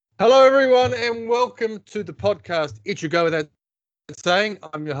Hello, everyone, and welcome to the podcast. It should go without saying.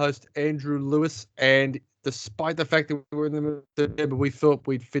 I'm your host, Andrew Lewis, and despite the fact that we're in the middle of September, we thought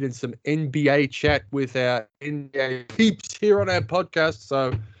we'd fit in some NBA chat with our NBA peeps here on our podcast.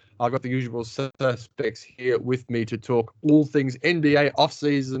 So I've got the usual suspects here with me to talk all things NBA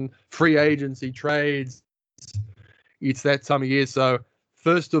offseason, free agency, trades. It's that time of year. So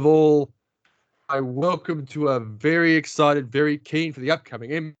first of all, I welcome to a very excited, very keen for the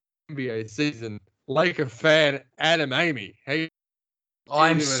upcoming NBA season, Laker fan Adam Amy. Hey,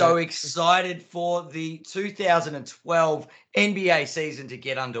 I'm so excited for the 2012 NBA season to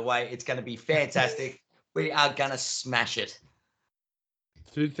get underway. It's going to be fantastic. We are going to smash it.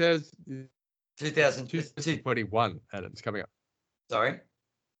 2021, Adam's coming up. Sorry?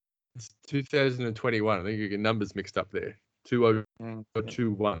 It's 2021. I think you get numbers mixed up there.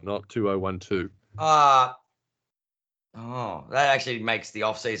 2021, not 2012. Oh, that actually makes the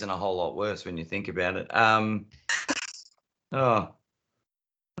off-season a whole lot worse when you think about it. Oh,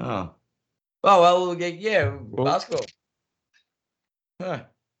 well, yeah, basketball. Huh.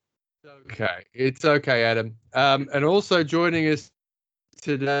 Okay, it's okay, Adam. And also joining us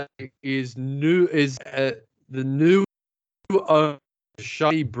today is the new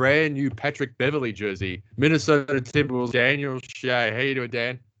shiny brand new Patrick Beverley jersey, Minnesota Timberwolves, Daniel Shea. How you doing,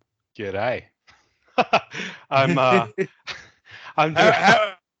 Dan? G'day. I'm How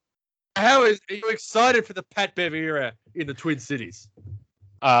are you excited for the Pat Bev era in the Twin Cities?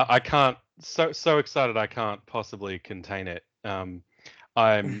 I can't so excited I can't possibly contain it. I'm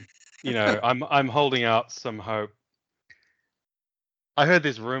holding out some hope. I heard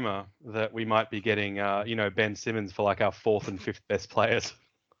this rumor that we might be getting Ben Simmons for like our fourth and fifth best players.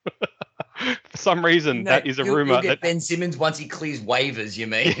 For some reason, that is a rumor. You'll get Ben Simmons once he clears waivers, you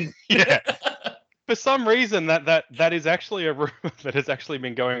mean? Yeah. For some reason, that is actually a rumor that has actually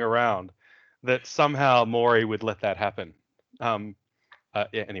been going around, that somehow Morey would let that happen.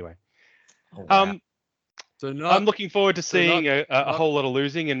 Anyway. Oh, wow. I'm looking forward to seeing a whole lot of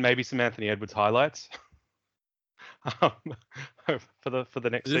losing and maybe some Anthony Edwards highlights. For the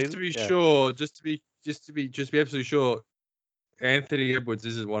next season. Just to be sure, just to be absolutely sure, Anthony Edwards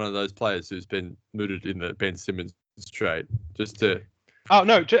isn't one of those players who's been mooted in the Ben Simmons trade. Oh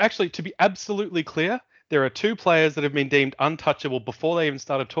no! Actually, to be absolutely clear, there are two players that have been deemed untouchable before they even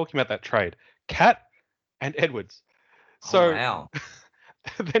started talking about that trade: Cat and Edwards. So wow.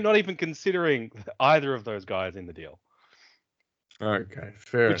 They're not even considering either of those guys in the deal. Okay,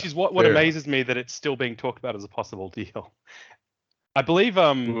 fair. Which is what amazes me, that it's still being talked about as a possible deal. I believe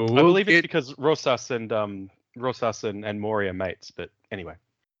it's because Rosas and Morey are mates, but anyway.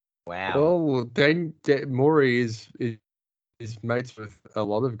 Wow. Well, Morey is mates with a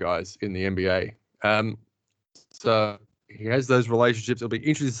lot of guys in the NBA. So he has those relationships. It'll be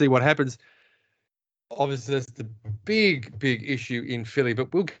interesting to see what happens. Obviously, that's the big issue in Philly,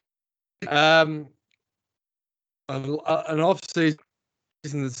 but we'll an off-season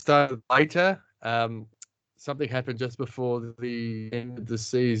that started later. Something happened just before the end of the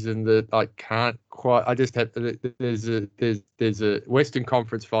season that I can't quite. I just have to. There's a Western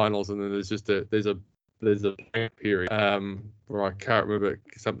Conference Finals, and then there's a period where I can't remember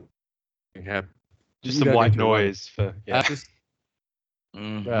something happened. Just some white noise for yeah.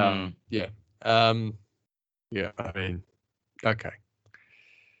 Yeah. Yeah. I mean, okay.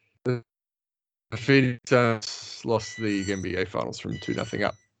 The Phoenix lost the NBA Finals from 2-0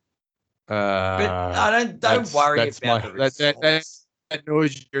 up. But I don't worry about the results. That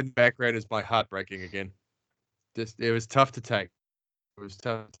noise in the background is my heart breaking again. It was tough to take. It was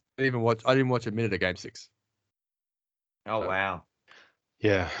tough. I didn't watch a minute of Game 6. Oh wow.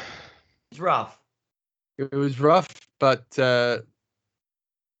 Yeah. It's rough. It was rough, but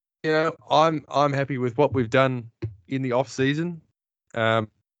I'm happy with what we've done in the off season. The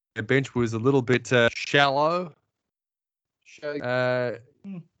bench was a little bit shallow.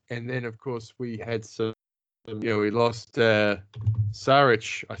 And then, of course, we had we lost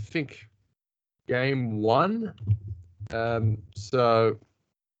Saric, I think, game 1. So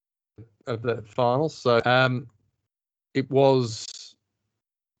of the finals. So it was,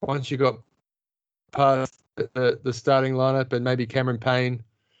 once you got past the starting lineup and maybe Cameron Payne,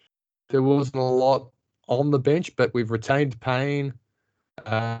 there wasn't a lot on the bench, but we've retained Payne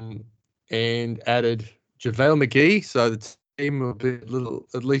and added JaVale McGee, so the team will be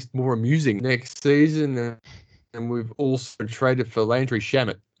at least more amusing next season. And we've also traded for Landry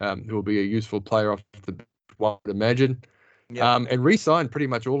Shamet, who will be a useful player off the bench, one would imagine. Yep. And re-signed pretty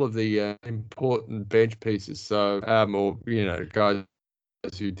much all of the important bench pieces. So, guys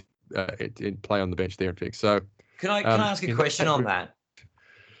who play on the bench there in Phoenix. So, can I ask a question on that?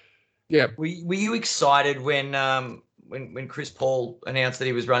 Yeah. Were you excited when Chris Paul announced that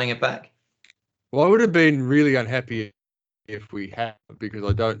he was running it back? Well, I would have been really unhappy if we had, because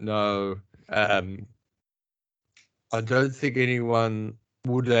I don't know. I don't think anyone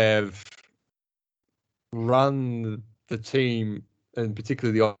would have run the team, and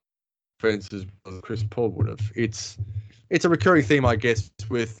particularly the offense, as well as Chris Paul would have. It's a recurring theme, I guess,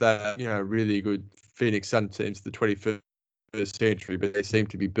 with really good Phoenix Sun teams of the 21st century, but they seem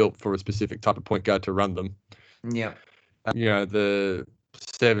to be built for a specific type of point guard to run them. Yeah. The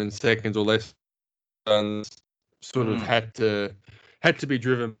 7 seconds or less Suns sort of had to be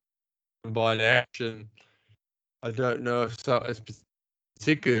driven by an action. I don't know if so,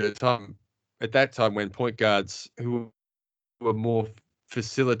 particularly at that time when point guards who were more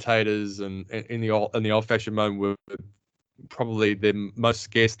facilitators and in the old fashioned mode were probably the most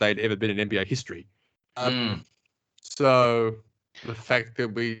scarce they'd ever been in NBA history. So the fact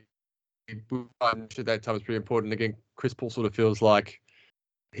that we at that time was pretty important. Again, Chris Paul sort of feels like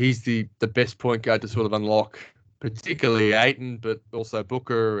he's the best point guard to sort of unlock, particularly Ayton, but also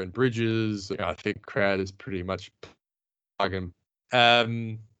Booker and Bridges. I think crowd is pretty much plug him.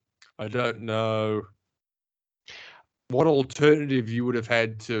 I don't know what alternative you would have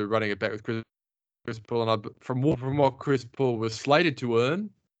had to running it back with Chris Paul, and from what Chris Paul was slated to earn,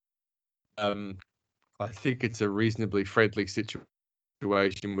 I think it's a reasonably friendly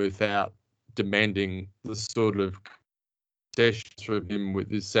situation without demanding the sort of concessions from him with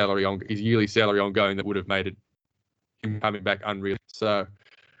his yearly salary ongoing that would have made him coming back unreal. So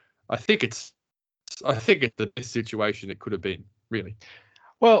I think it's the best situation it could have been, really.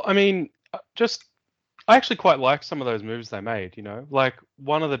 Well, I mean, I actually quite like some of those moves they made. Like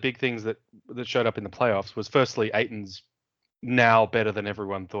one of the big things that showed up in the playoffs was firstly Ayton's now better than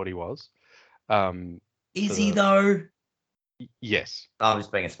everyone thought he was. Is he though? Yes. I'm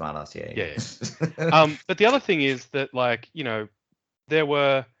just being a smartass. Yeah. But the other thing is that, there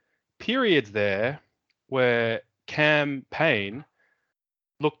were periods there where Cam Payne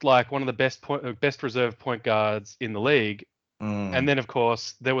looked like one of the best reserve point guards in the league. And then, of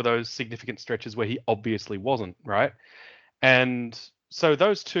course, there were those significant stretches where he obviously wasn't, right? And so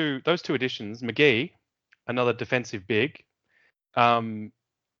those two additions, McGee, another defensive big, who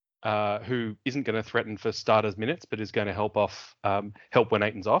isn't going to threaten for starters minutes, but is going to help when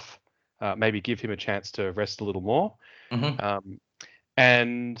Ayton's off, maybe give him a chance to rest a little more.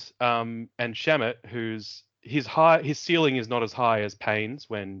 And Shamet, who's his ceiling is not as high as Payne's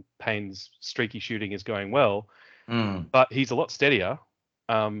when Payne's streaky shooting is going well, but he's a lot steadier.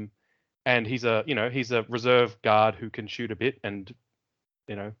 And he's a reserve guard who can shoot a bit and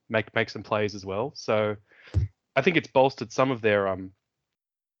make some plays as well. So I think it's bolstered some of their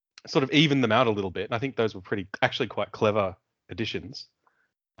sort of evened them out a little bit. And I think those were actually quite clever additions,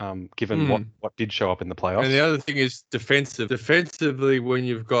 given what did show up in the playoffs. And the other thing is defensively, when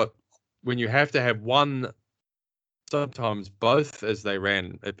you have to have one, sometimes both, as they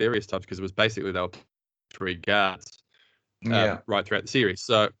ran at various times, because it was basically they were 3 guards right throughout the series,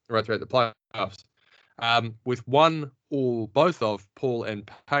 so right throughout the playoffs. With one or both of Paul and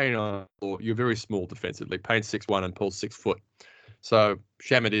Payne on, you're very small defensively. Payne's 6'1" and Paul's 6 foot. So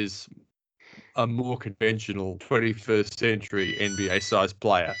Shamet is a more conventional 21st century NBA sized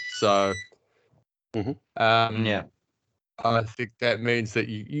player. So I think that means that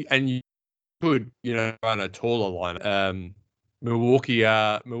you could run a taller line. Milwaukee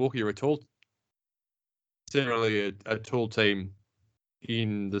are a tall, generally a tall team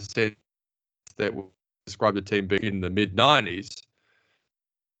in the sense that we describe the team being in the mid 90s,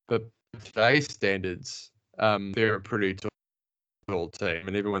 but today's standards, they're a pretty tall team,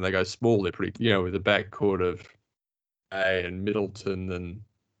 and even when they go small, they're pretty, with the backcourt of A and Middleton and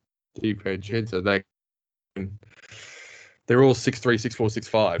DiVincenzo, they're all 6'3",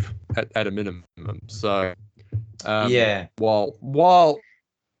 6'4", 6'5" at a minimum. So while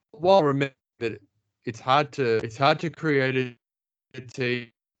remember that it's hard to create a team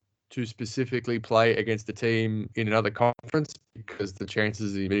to specifically play against a team in another conference, because the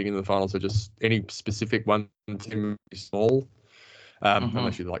chances of you meeting in the finals are just any specific one team is small.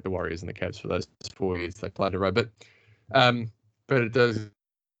 Unless you like the Warriors and the Cavs for those 4 years they played in a row, but it does.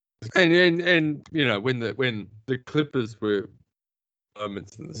 And when the Clippers were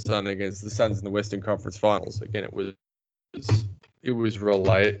moments in the Sun against the Suns in the Western Conference Finals, again it was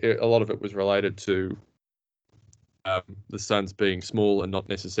related. A lot of it was related to the Suns being small and not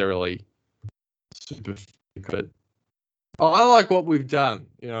necessarily super good. I like what we've done,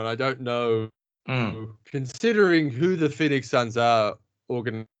 and I don't know, considering who the Phoenix Suns are,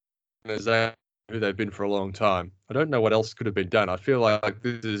 organization, who they've been for a long time, I don't know what else could have been done. I feel like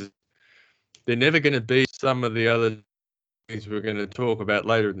this is they're never going to be some of the other things we're going to talk about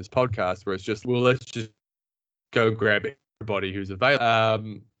later in this podcast, where it's just, well, let's just go grab everybody who's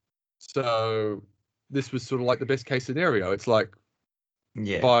available. So this was sort of like the best case scenario. It's like,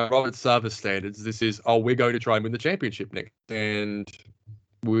 by Robert Sarver standards, this is, we're going to try and win the championship next. And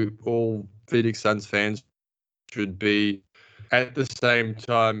we all Phoenix Suns fans should be at the same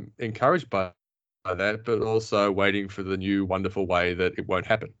time encouraged by that, but also waiting for the new wonderful way that it won't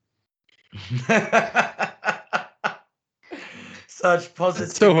happen. Such positivity.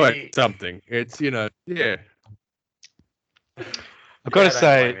 It's always something. It's, yeah. I've got to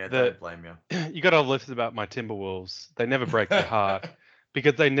say that you got to listen about my Timberwolves. They never break your heart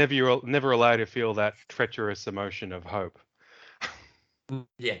because they never allow you to feel that treacherous emotion of hope.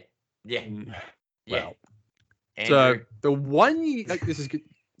 Yeah. Well, so the one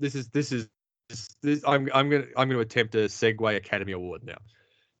I'm going to attempt a Segway Academy Award now.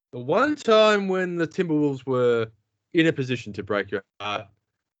 The one time when the Timberwolves were in a position to break your heart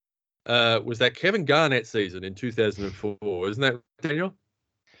was that Kevin Garnett season in 2004. Isn't that, Daniel?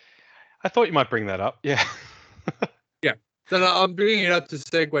 I thought you might bring that up. Yeah. Yeah. So I'm bringing it up to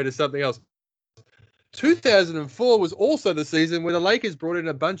segue to something else. 2004 was also the season where the Lakers brought in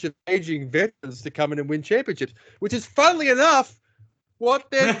a bunch of aging veterans to come in and win championships, which is, funnily enough,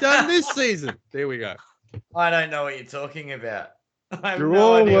 what they've done this season. There we go. I don't know what you're talking about. You're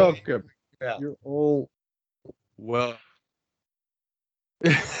all welcome. You're all well.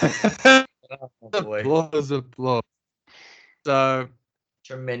 Applause. So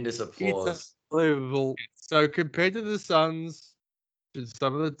tremendous applause. It's unbelievable. So compared to the Suns,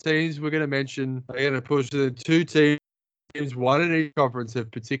 some of the teams we're going to mention, they're going to push the two teams, one in each conference, have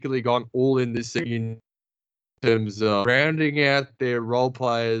particularly gone all in this season in terms of rounding out their role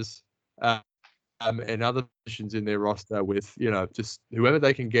players and other positions in their roster with, just whoever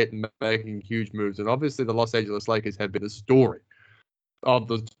they can get and making huge moves. And obviously the Los Angeles Lakers have been the story of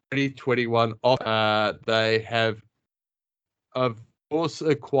the 2021 off. They have, of course,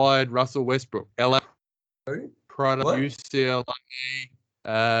 acquired Russell Westbrook, LA, product UCLA.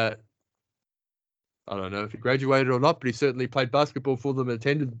 I don't know if he graduated or not, but he certainly played basketball for them and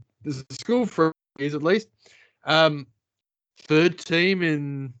attended the school for years at least. Third team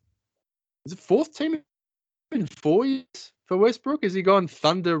in, is it fourth team in 4 years for Westbrook? Has he gone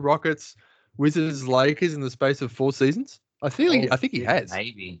Thunder, Rockets, Wizards, Lakers in the space of 4 seasons? I think he has.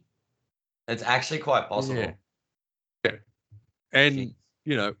 Maybe. It's actually quite possible. Yeah. And,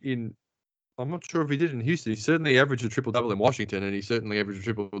 I'm not sure if he did in Houston. He certainly averaged a triple-double in Washington, and he certainly averaged a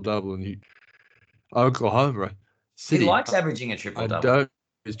triple-double in Oklahoma City. He likes averaging a triple-double. I don't.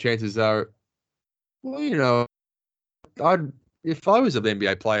 His chances are, well, if I was an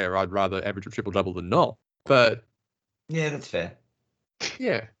NBA player, I'd rather average a triple-double than not. But yeah, that's fair.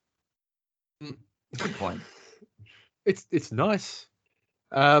 Yeah. Good point. It's nice.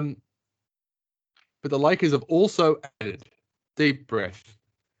 But the Lakers have also added, deep breath,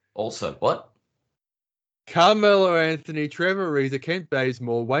 also what? Carmelo Anthony, Trevor Ariza, Kent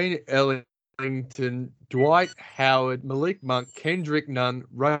Bazemore, Wayne Ellington, Dwight Howard, Malik Monk, Kendrick Nunn,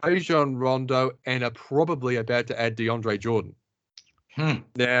 Rajon Rondo, and are probably about to add DeAndre Jordan.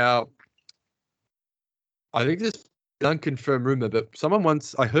 Now, I think this is an unconfirmed rumor, but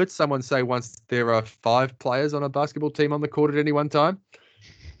I heard someone say once there are 5 players on a basketball team on the court at any one time.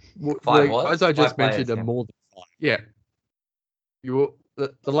 5 what? As I just mentioned, players, are more than 5. Yeah.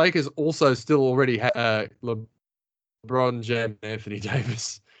 The Lakers also still already have LeBron James and Anthony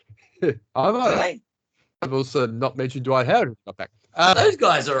Davis. I've also not mentioned Dwight Howard, who got back. Those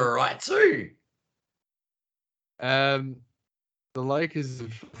guys are all right too. The Lakers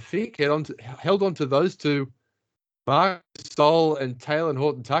have, I think, held on to those two, Mark Stoll and Taylor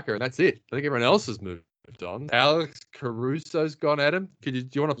Horton-Tucker, and that's it. I think everyone else has moved on. Alex Caruso's gone at him. Do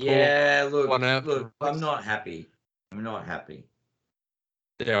you want to pull one out? Look, I'm not happy.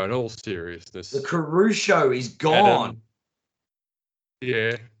 Yeah, in all seriousness. The Caruso is gone.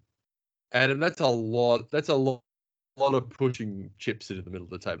 Adam, that's a lot of pushing chips into the middle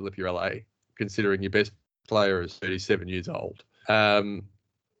of the table if you're LA, considering your best player is 37 years old. In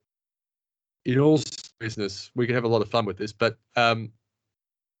all seriousness, we can have a lot of fun with this, but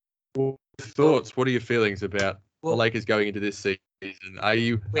thoughts? What are your feelings about the Lakers going into this season?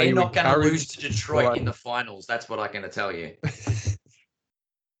 We're not going to lose to Detroit in the finals. That's what I'm going to tell you.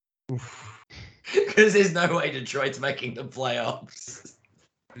 Because there's no way Detroit's making the playoffs.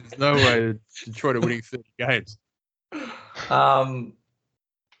 There's no way Detroit are winning 30 games. I've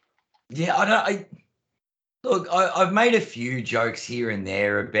made a few jokes here and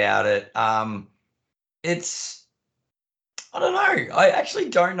there about it. I don't know. I actually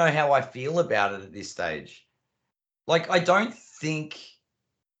don't know how I feel about it at this stage. Like, I don't think.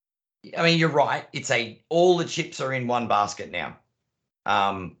 I mean, you're right. All the chips are in one basket now.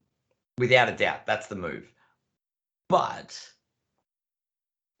 Without a doubt, that's the move. But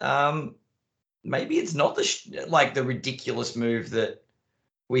maybe it's not the ridiculous move that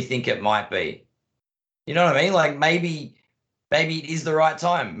we think it might be. You know what I mean? Like maybe it is the right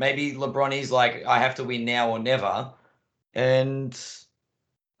time. Maybe LeBron is like, I have to win now or never. And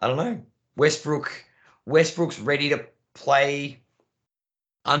I don't know. Westbrook's ready to play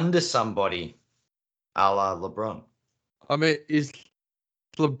under somebody, a la LeBron. I mean, is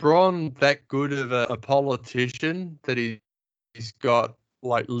LeBron that good of a politician that he's got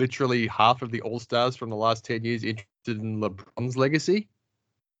like literally half of the All-Stars from the last 10 years interested in LeBron's legacy?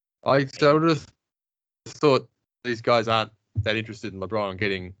 I sort of thought these guys aren't that interested in LeBron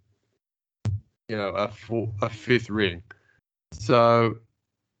getting, a fifth ring. So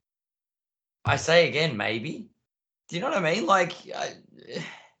I say again, maybe. Do you know what I mean? Like,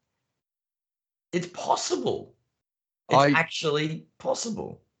 it's possible. It's actually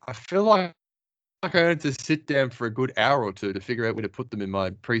possible. I feel like I had to sit down for a good hour or two to figure out where to put them in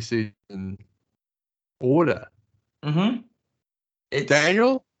my preseason order. Mm-hmm.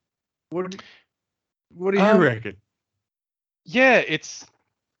 Daniel, what do you reckon? Yeah, it's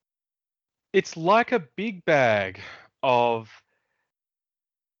like a big bag of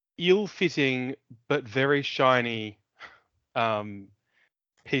ill-fitting but very shiny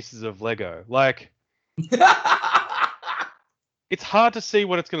pieces of Lego. Like, it's hard to see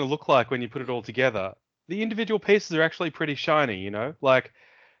what it's going to look like when you put it all together. The individual pieces are actually pretty shiny, Like,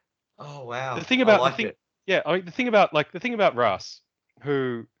 oh wow, the thing about it. Yeah, the thing about Russ,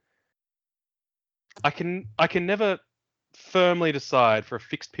 who I can never firmly decide for a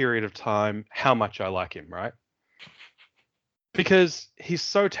fixed period of time how much I like him, right? Because he's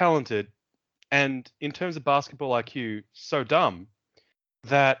so talented, and in terms of basketball IQ, so dumb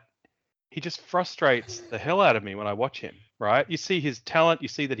that he just frustrates the hell out of me when I watch him, right? You see his talent, you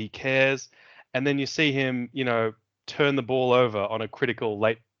see that he cares, and then you see him, turn the ball over on a critical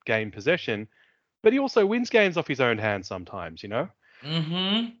late game possession, but he also wins games off his own hands sometimes,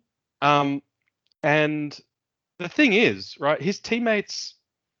 Mm-hmm. And the thing is, right, his teammates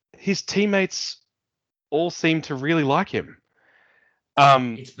all seem to really like him.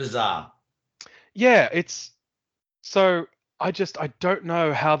 It's bizarre. Yeah, so I don't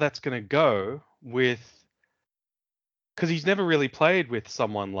know how that's going to go because he's never really played with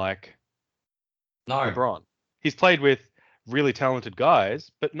someone like LeBron. He's played with really talented guys,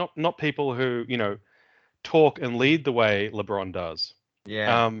 but not people who, talk and lead the way LeBron does.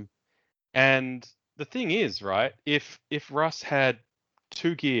 Yeah. And the thing is, right, if Russ had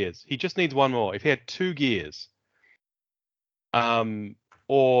 2 gears, he just needs one more. If he had 2 gears,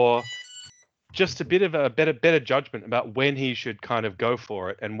 or just a bit of a better judgment about when he should kind of go for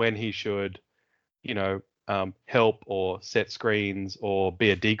it and when he should, help or set screens or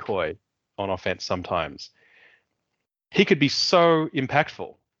be a decoy on offense sometimes, he could be so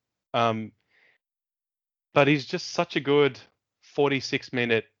impactful. But he's just such a good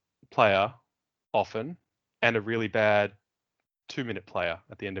 46-minute player often, and a really bad 2-minute player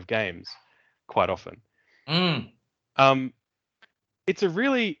at the end of games quite often. It's a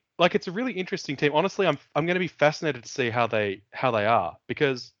really interesting team. Honestly, I'm going to be fascinated to see how they are,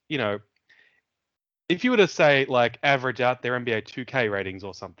 because if you were to say like average out their NBA 2K ratings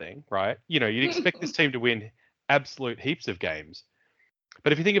or something, right? You'd expect this team to win absolute heaps of games.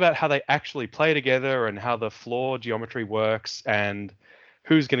 But if you think about how they actually play together and how the floor geometry works and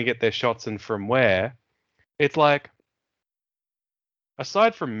who's going to get their shots and from where, it's like,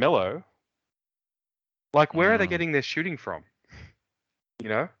 aside from Melo, like, where are they getting their shooting from?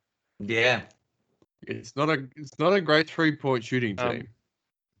 Yeah. It's not a great 3-point shooting team.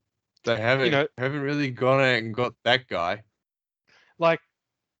 They haven't really gone out and got that guy. Like,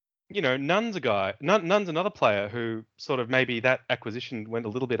 Nunn's Nunn's another player who sort of, maybe that acquisition went a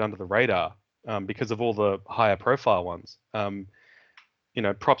little bit under the radar because of all the higher profile ones.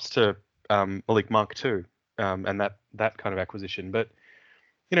 Props to Malik Monk too, and that kind of acquisition. But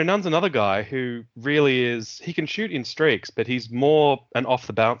Nunn's another guy who really he can shoot in streaks, but he's more an off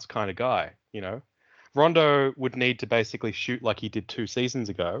the bounce kind of guy. Rondo would need to basically shoot like he did 2 seasons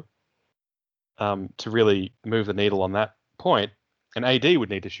ago to really move the needle on that point. And AD would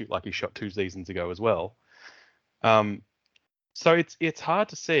need to shoot like he shot 2 seasons ago as well. So it's hard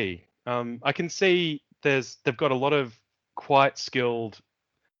to see. I can see they've got a lot of quite skilled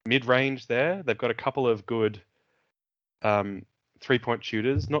mid-range there. They've got a couple of good 3-point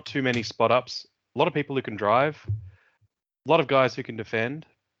shooters, not too many spot ups. A lot of people who can drive. lot of guys who can defend.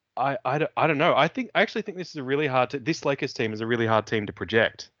 I don't know. I actually think this is a really this Lakers team is a really hard team to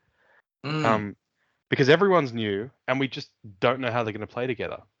project. Mm. Because everyone's new and we just don't know how they're going to play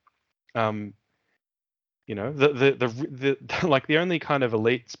together. You know, the like the only kind of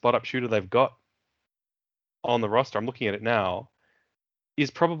elite spot up shooter they've got on the roster, I'm looking at it now, is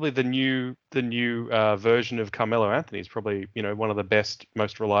probably the new version of Carmelo Anthony. Is probably, you know, one of the best,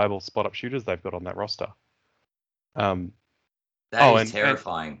 most reliable spot up shooters they've got on that roster. That is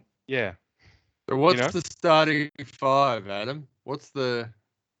terrifying. Yeah. So what's You know? the starting five, Adam?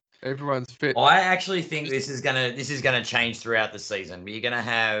 Everyone's fit. I actually think this is gonna change throughout the season. You're gonna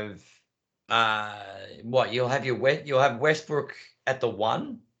have you'll have Westbrook at the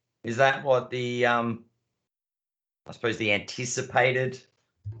 1. Is that what the I suppose the anticipated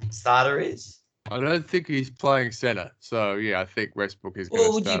starter is? I don't think he's playing center. So yeah, I think Westbrook is going to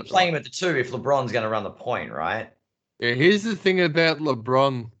start. Well, would you play him at the 2 if LeBron's going to run the point, right? Yeah, here's the thing about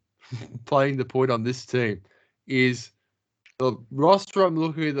LeBron playing the point on this team is the roster I'm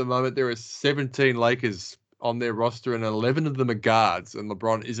looking at the moment, there are 17 Lakers on their roster and 11 of them are guards, and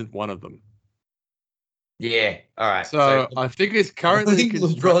LeBron isn't one of them. Yeah, all right. So I think it's currently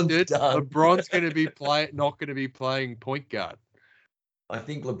constructed. LeBron's going to be not going to be playing point guard. I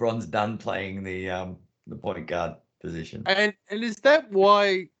think LeBron's done playing the point guard position. And is that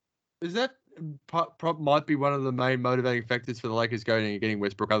why? Is that might be one of the main motivating factors for the Lakers going and getting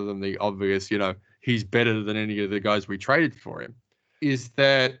Westbrook, other than the obvious, you know, he's better than any of the guys we traded for him, is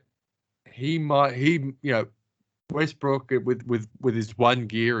that Westbrook with his one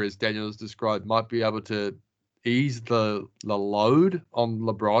gear, as Daniel has described, might be able to ease the load on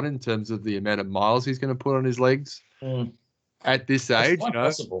LeBron in terms of the amount of miles he's going to put on his legs at this age. That's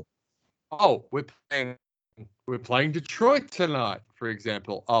possible. Oh, we're playing Detroit tonight, for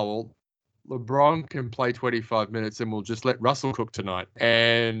example. Oh, well, LeBron can play 25 minutes and we'll just let Russell cook tonight.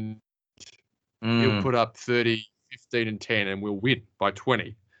 And he'll put up 30, 15, and 10 and we'll win by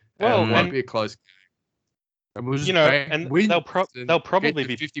 20. Well, it might be a close game. And we'll just, you know, and they'll probably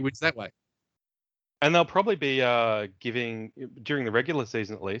be 50 wins that way. And they'll probably be giving, during the regular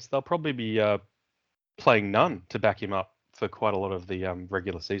season at least, they'll probably be playing none to back him up for quite a lot of the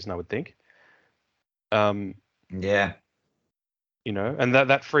regular season, I would think. Yeah. You know, and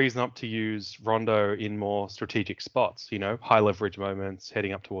that frees them up to use Rondo in more strategic spots, you know, high leverage moments,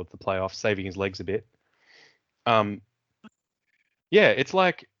 heading up towards the playoffs, saving his legs a bit. Yeah,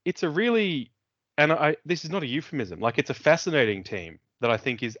 it's a really, and this is not a euphemism, like it's a fascinating team that I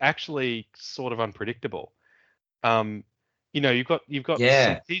think is actually sort of unpredictable. You know, you've got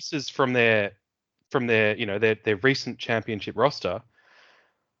some pieces from their you know, their recent championship roster,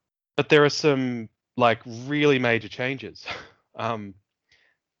 but there are some like really major changes.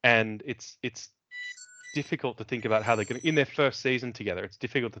 And it's difficult to think about how they're going to, in their first season together, it's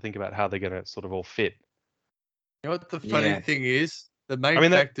difficult to think about how they're going to sort of all fit. You know what the funny thing is? The main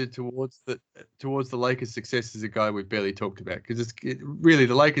factor towards the Lakers' success is a guy we've barely talked about, because really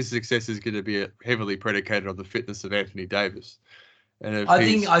the Lakers' success is going to be heavily predicated on the fitness of Anthony Davis. And if I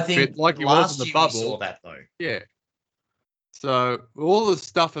think like he was in the bubble, we saw that though. Yeah. So all the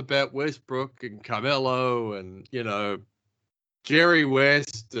stuff about Westbrook and Carmelo and, you know, Jerry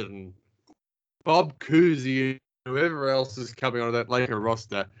West and Bob Cousy and whoever else is coming on that Laker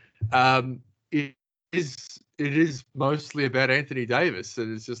roster, it is mostly about Anthony Davis.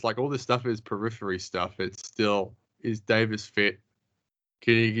 And it's just like all this stuff is periphery stuff. It's still, is Davis fit?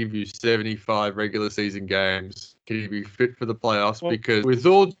 Can he give you 75 regular season games? Can he be fit for the playoffs? Well, because with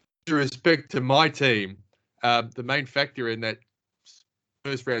all due respect to my team, the main factor in that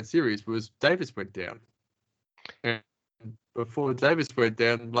first round series was Davis went down. And before Davis went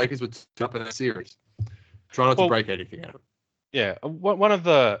down, Lakers were up in that series. Try not to break anything out. Yeah, one of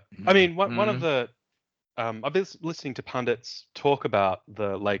the I've been listening to pundits talk about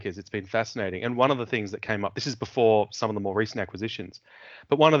the Lakers. It's been fascinating. And one of the things that came up, this is before some of the more recent acquisitions,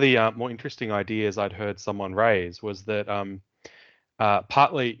 but one of the more interesting ideas I'd heard someone raise was that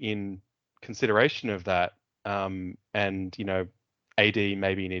partly in consideration of that, and, you know, AD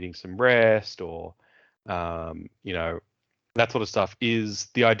maybe needing some rest or, you know, that sort of stuff, is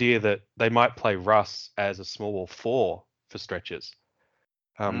the idea that they might play Russ as a small 4 for stretches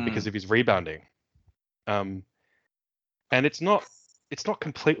because of his rebounding. And it's not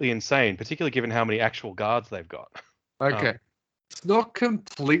completely insane, particularly given how many actual guards they've got. Okay. It's not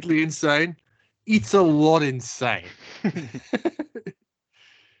completely insane. It's a lot insane.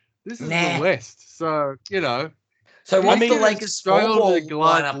 This is the West. So, you know. So what's the Lakers scoreboard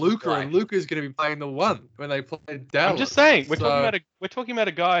lineup Luka, like? and Luka's going to be playing the 1 when they play Dallas. I'm just saying, we're talking about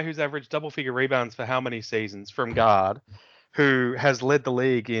a guy who's averaged double-figure rebounds for how many seasons from guard, who has led the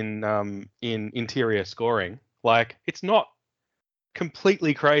league in interior scoring. Like, it's not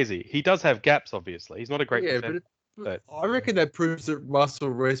completely crazy. He does have gaps, obviously. He's not a great defender. But I reckon that proves that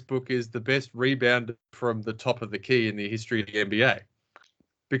Russell Westbrook is the best rebounder from the top of the key in the history of the NBA,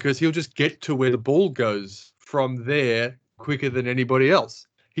 because he'll just get to where the ball goes from there quicker than anybody else.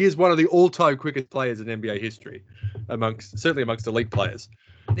 He is one of the all-time quickest players in NBA history, certainly amongst elite players.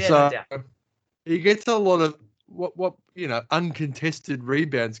 Yeah, So no doubt. he gets a lot of what uncontested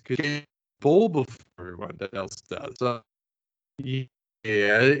rebounds because he gets the ball before everyone else does. So yeah,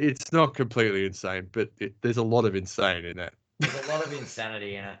 it's not completely insane, but there's a lot of insane in that. There's a lot of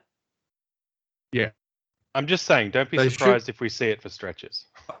insanity in it. I'm just saying, don't be They surprised if we see it for stretches.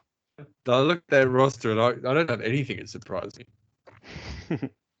 I look at that roster and I don't have anything that surprises me.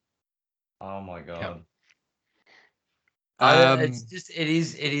 Oh my god. Yeah. It's just it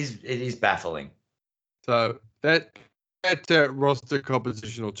is baffling. So that roster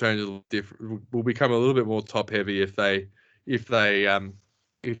composition will change a little different. Will become a little bit more top heavy if they then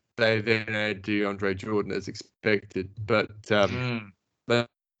add DeAndre Jordan as expected. But they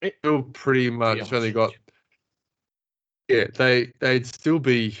still pretty much only got. Yeah, they'd still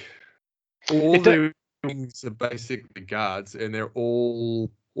be all their wings are basically guards, and they're all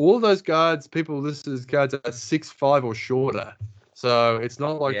those guards. People listed as guards are 6'5" or shorter. So it's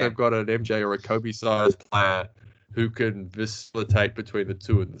not like they've got an MJ or a Kobe sized player who can facilitate between the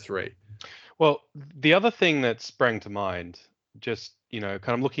 2 and the 3. Well, the other thing that sprang to mind, just, kind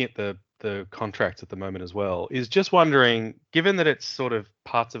of looking at the contracts at the moment as well, is just wondering, given that it's sort of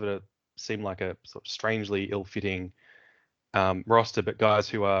parts of it seem like a sort of strangely ill-fitting roster, but guys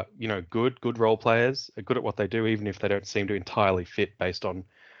who are, good role players, are good at what they do, even if they don't seem to entirely fit based on,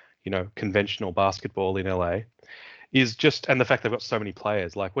 conventional basketball in LA, is just, and the fact they've got so many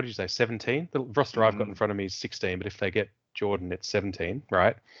players, like, what did you say, 17? The roster I've got in front of me is 16, but if they get Jordan, it's 17,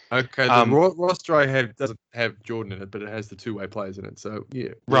 right? Okay, the roster I have doesn't have Jordan in it, but it has the two-way players in it. So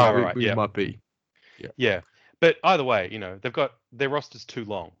yeah, we might be. Yeah, but either way, they've got their roster's too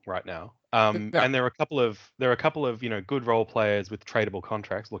long right now, and there are a couple of good role players with tradable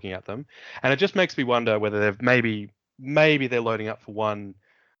contracts. Looking at them, and it just makes me wonder whether they've maybe they're loading up for one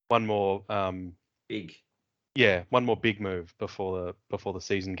more big. Yeah, one more big move before the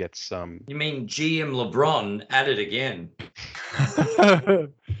season gets. You mean GM LeBron at it again? Let me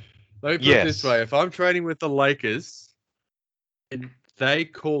put it this way: if I'm trading with the Lakers, and they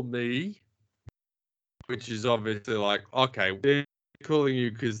call me, which is obviously like, okay, they're calling you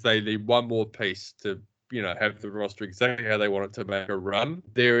because they need one more piece to, have the roster exactly how they want it to make a run.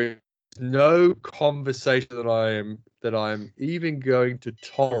 There is no conversation that I am even going to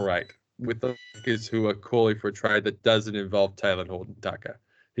tolerate with the Lakers who are calling for a trade that doesn't involve Taylor Horton-Tucker.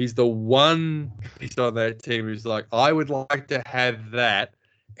 He's the one piece on that team who's like, I would like to have that,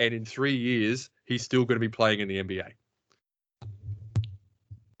 and in 3 years, he's still going to be playing in the NBA.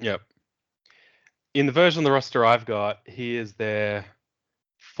 Yep. In the version of the roster I've got, he is their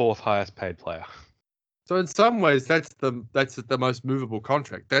 4th highest paid player. So in some ways, that's the most movable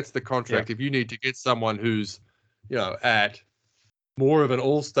contract. That's the contract. If you need to get someone who's, at more of an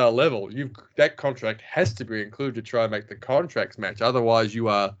all-star level, that contract has to be included to try and make the contracts match. Otherwise, you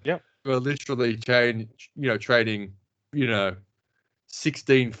are literally trading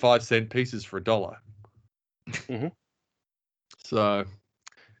 16 5-cent pieces for $1. Mm-hmm. So,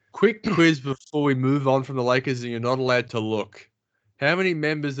 quick quiz before we move on from the Lakers, and you're not allowed to look. How many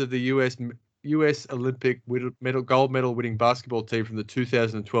members of the U.S. Olympic gold medal winning basketball team from the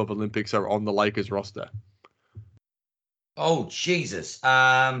 2012 Olympics are on the Lakers roster? Oh, Jesus.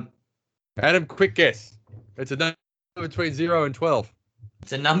 Adam, quick guess. It's a number between 0 and 12.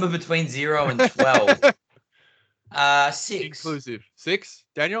 It's a number between 0 and 12. 6. Inclusive. 6,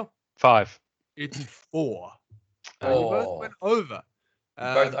 Daniel? 5. It's 4. You Oh. both went over.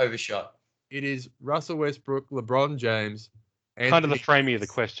 Both overshot. It is Russell Westbrook, LeBron James, kind of the framing of the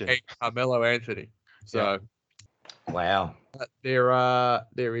question, and Carmelo Anthony. So, wow.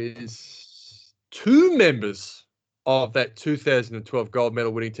 There is 2 members of that 2012 gold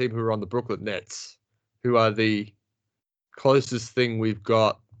medal winning team who are on the Brooklyn Nets, who are the closest thing we've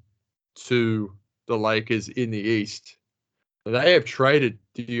got to the Lakers in the East. They have traded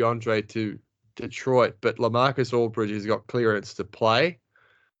DeAndre to Detroit, but LaMarcus Aldridge has got clearance to play.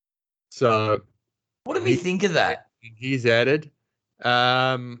 So, what do we think of that? He's added.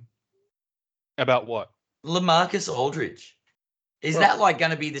 About what? LaMarcus Aldridge. Is that like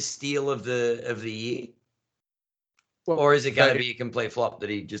going to be the steal of the year? Well, or is it going to be a complete flop that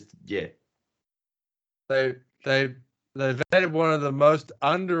he just They've added one of the most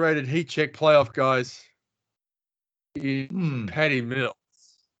underrated heat check playoff guys is Hmm. Paddy Mills.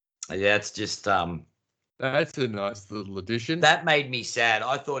 Yeah, it's just That's a nice little addition. that made me sad.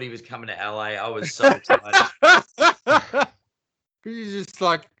 I thought he was coming to LA. I was so excited. He's just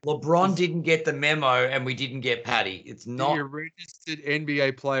like LeBron didn't get the memo, and we didn't get Paddy. It's a not. registered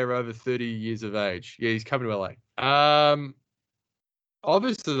NBA player over 30 years of age. Yeah, he's coming to LA.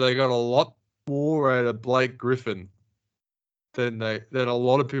 Obviously they got a lot more out of Blake Griffin than a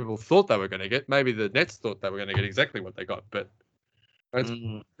lot of people thought they were going to get. Maybe the Nets thought they were going to get exactly what they got, but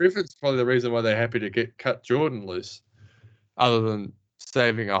Griffin's probably the reason why they're happy to cut Jordan loose, other than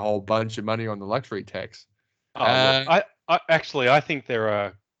saving a whole bunch of money on the luxury tax. Look, I think there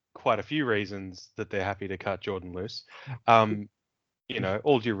are quite a few reasons that they're happy to cut Jordan loose. All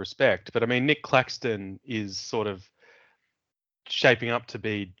due respect, but I mean, Nick Claxton is sort of shaping up to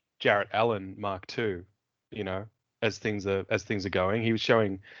be Jarrett Allen Mark II. As things are going, he was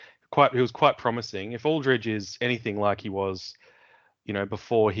quite promising. If Aldridge is anything like he was,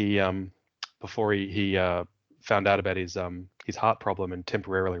 before he found out about his heart problem and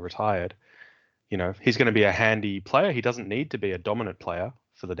temporarily retired, he's going to be a handy player. He doesn't need to be a dominant player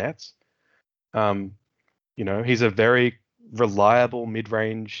for the Nets. He's a very reliable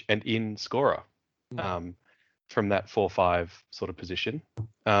mid-range and in scorer from that 4-5 sort of position.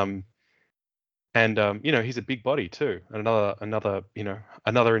 He's a big body too. And another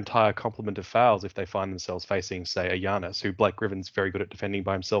entire complement of fouls if they find themselves facing, say, a Giannis, who Blake Griffin's very good at defending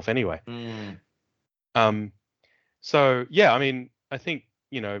by himself anyway. So yeah, I mean, I think,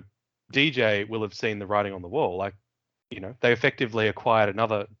 DJ will have seen the writing on the wall. Like, they effectively acquired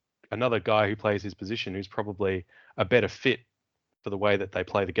another guy who plays his position, who's probably a better fit for the way that they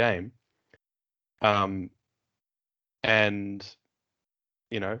play the game. And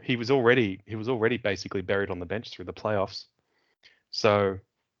he was already basically buried on the bench through the playoffs. So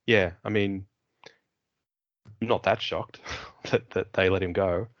yeah, I mean, I'm not that shocked that they let him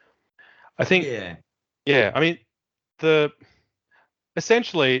go. I think I mean,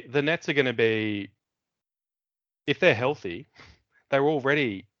 essentially the Nets are going to be, if they're healthy, they're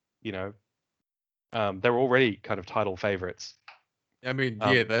already kind of title favorites. I mean,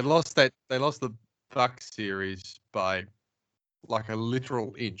 they lost the Bucks series by like a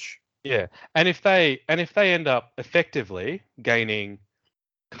literal inch. Yeah, and if they end up effectively gaining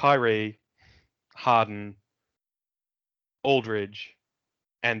Kyrie, Harden, Aldridge,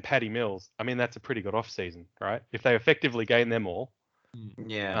 and Patty Mills, I mean, that's a pretty good off season, right? If they effectively gain them all,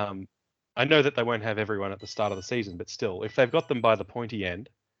 I know that they won't have everyone at the start of the season, but still, if they've got them by the pointy end,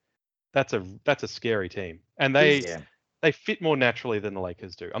 that's a scary team, and they fit more naturally than the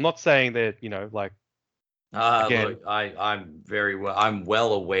Lakers do. I'm not saying that like. Again, Look, I'm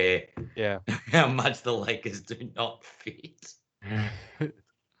well aware how much the Lakers do not fit.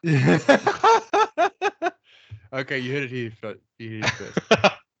 Okay, you heard it here first.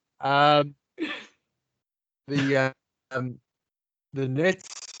 The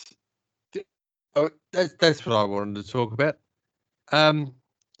Nets. Oh, that's what I wanted to talk about.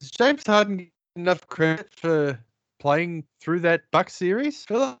 Does James Harden get enough credit for playing through that Bucks series? I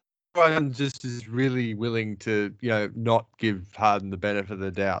feel like everyone just is really willing to, not give Harden the benefit of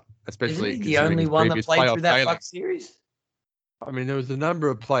the doubt, especially Isn't he the only one that played through that Bucks series? I mean, there was a number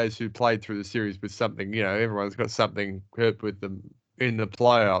of players who played through the series with something. Everyone's got something hurt with them in the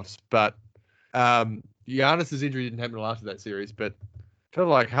playoffs. But Giannis's injury didn't happen after that series. But I felt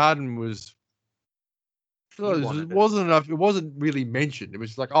like Harden was. It wasn't enough. It wasn't really mentioned. It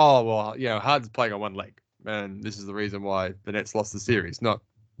was like, oh well, Harden's playing on one leg, and this is the reason why the Nets lost the series. Not,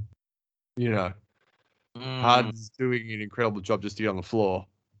 Harden's doing an incredible job just to get on the floor.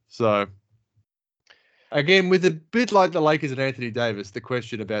 So. Again, with a bit like the Lakers and Anthony Davis, the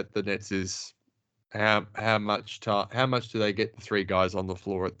question about the Nets is how much do they get the three guys on the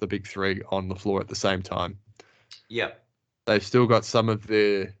floor, the big three on the floor at the same time? Yep. They've still got some of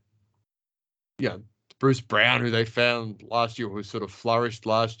their, Bruce Brown, who they found last year, who sort of flourished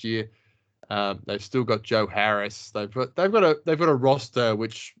last year. They've still got Joe Harris. They've got a roster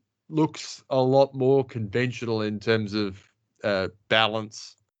which looks a lot more conventional in terms of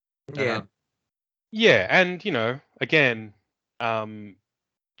balance. Yeah. Yeah, and again, aside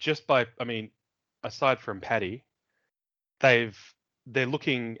from Patty, they're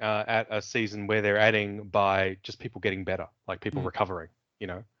looking at a season where they're adding by just people getting better, like people recovering.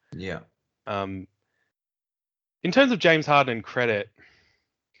 Yeah. In terms of James Harden credit,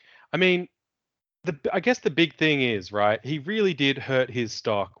 I mean, I guess the big thing is, right, he really did hurt his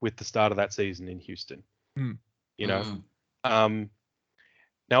stock with the start of that season in Houston. Now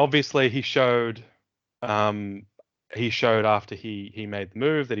obviously he showed after he made the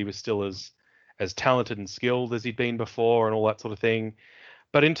move that he was still as as talented and skilled as he'd been before and all that sort of thing.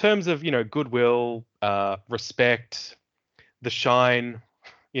 But in terms of, goodwill, respect, the shine,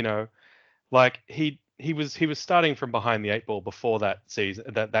 like he was starting from behind the eight ball before that season,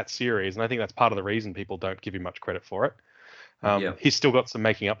 that series, and I think that's part of the reason people don't give him much credit for it. He's still got some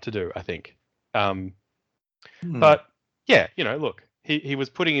making up to do, I think. But yeah, look, he was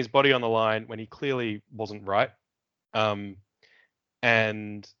putting his body on the line when he clearly wasn't right.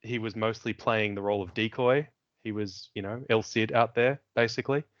 And he was mostly playing the role of decoy. He was, El Cid out there,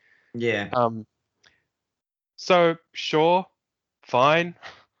 basically. Yeah. So sure, fine.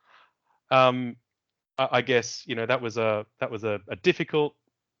 I guess that was a difficult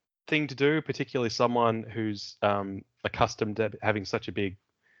thing to do, particularly someone who's accustomed to having such a big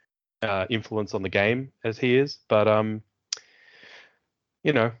influence on the game as he is. But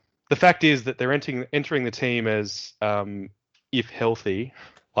the fact is that they're entering the team as if healthy,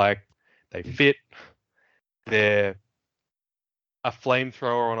 like they fit, they're a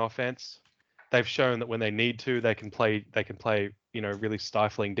flamethrower on offense. They've shown that when they need to, they can play really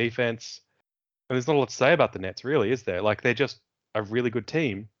stifling defense. And there's not a lot to say about the Nets, really, is there? Like, they're just a really good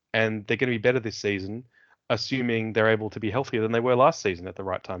team, and they're going to be better this season, assuming they're able to be healthier than they were last season at the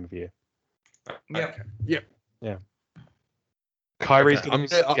right time of year. Yep. Okay. Yep. Yeah. Kyrie's Okay. going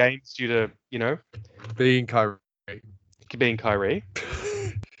to miss games due to, being Kyrie. Being Kyrie.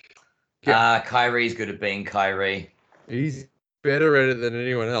 Kyrie's good at being Kyrie. He's better at it than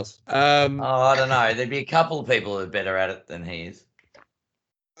anyone else. I don't know. There'd be a couple of people who are better at it than he is.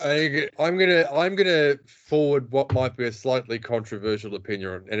 I'm gonna forward what might be a slightly controversial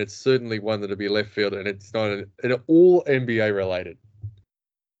opinion, and it's certainly one that'll be left field, and it's not an all NBA related.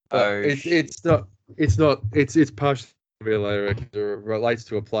 It's partially related because it relates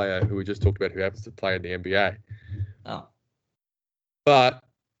to a player who we just talked about who happens to play in the NBA. Oh. But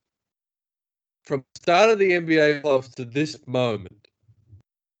from the start of the NBA playoffs to this moment,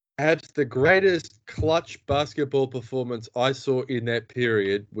 perhaps the greatest clutch basketball performance I saw in that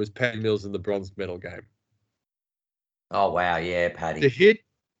period was Patty Mills in the bronze medal game. Oh wow, yeah, Patty.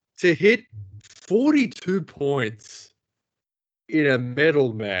 To hit 42 points in a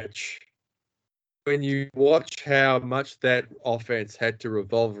medal match, when you watch how much that offense had to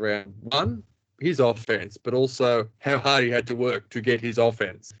revolve around one, his offense, but also how hard he had to work to get his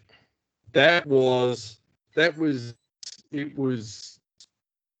offense. It was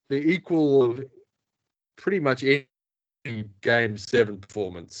the equal of pretty much any Game 7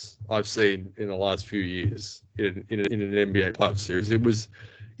 performance I've seen in the last few years in an NBA playoff series. It was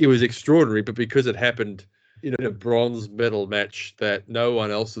extraordinary, but because it happened in a bronze medal match that no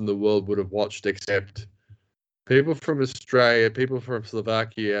one else in the world would have watched except people from Australia, people from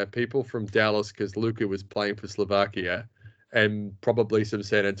Slovakia, people from Dallas because Luka was playing for Slovakia, and probably some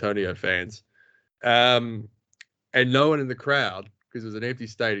San Antonio fans, and no one in the crowd because it was an empty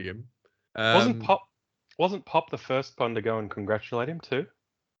stadium. Wasn't Pop the first one to go and congratulate him too?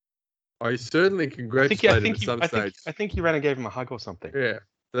 I certainly congratulated him at some stage. I think he ran and gave him a hug or something. Yeah.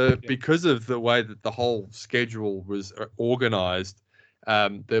 Because of the way that the whole schedule was organized,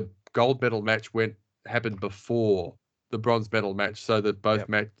 the gold medal match happened before the bronze medal match, so that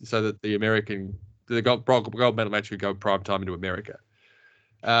so that the gold medal match could go prime time into America.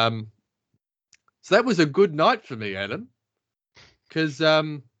 So that was a good night for me, Adam. Because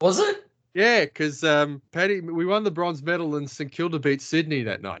was it? Yeah, because Paddy, we won the bronze medal and St Kilda beat Sydney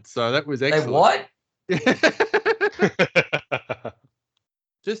that night, so that was excellent. They what?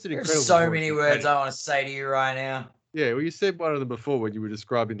 Just an incredible. There's so many words I want to say to you right now. Yeah, well, you said one of them before when you were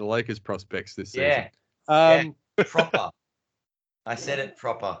describing the Lakers prospects this season. Yeah. Proper. I said it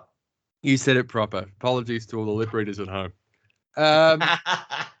proper. You said it proper. Apologies to all the lip readers at home. So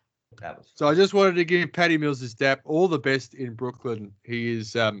I just wanted to give Patty Mills his dap all the best in Brooklyn. He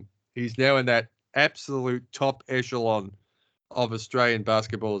is he's now in that absolute top echelon of Australian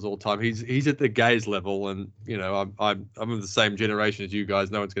basketballers all time. He's at the Gaze level, and I'm of the same generation as you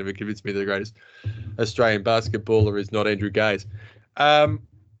guys. No one's going to convince me the greatest Australian basketballer is not Andrew Gaze.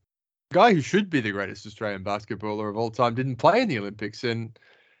 Guy who should be the greatest Australian basketballer of all time didn't play in the Olympics, and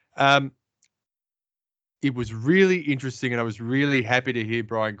it was really interesting, and I was really happy to hear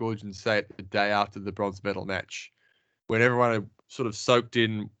Brian Goorjian say it the day after the bronze medal match, when everyone had sort of soaked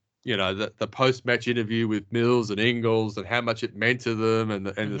in, the post-match interview with Mills and Ingles and how much it meant to them, and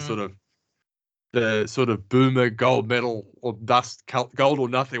the sort of boomer gold medal or dust gold or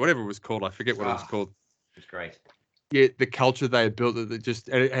nothing, whatever it was called. I forget what it was called. It was great. Yeah, the culture they had built,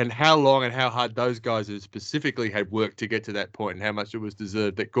 and how long and how hard those guys specifically had worked to get to that point, and how much it was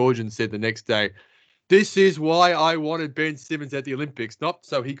deserved. That Goorjian said the next day, This is why I wanted Ben Simmons at the Olympics, not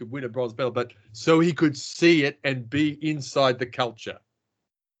so he could win a bronze medal, but so he could see it and be inside the culture.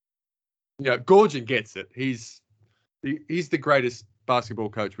 Goorjian gets it. He's the greatest basketball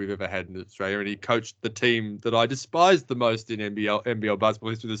coach we've ever had in Australia, and he coached the team that I despised the most in NBL basketball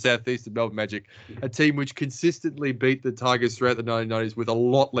history, the Southeastern Melbourne Magic, a team which consistently beat the Tigers throughout the 1990s with a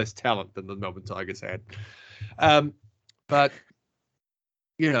lot less talent than the Melbourne Tigers had. But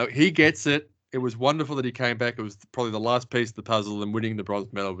he gets it. It was wonderful that he came back. It was probably the last piece of the puzzle, and winning the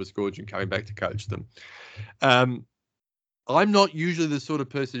bronze medal was Goorjian coming back to coach them. I'm not usually the sort of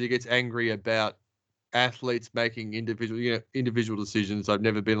person who gets angry about athletes making individual decisions. I've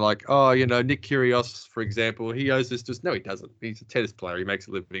never been like, Nick Kyrgios, for example, he owes this just. No, he doesn't. He's a tennis player. He makes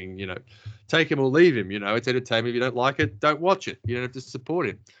a living. Take him or leave him. It's entertainment. If you don't like it, don't watch it. You don't have to support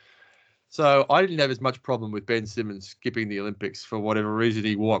him. So I didn't have as much problem with Ben Simmons skipping the Olympics for whatever reason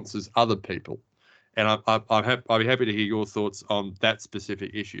he wants as other people. And I'd be happy to hear your thoughts on that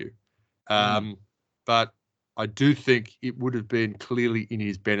specific issue. But I do think it would have been clearly in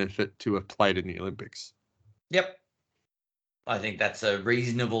his benefit to have played in the Olympics. Yep. I think that's a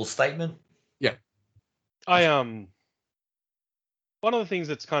reasonable statement. Yeah. One of the things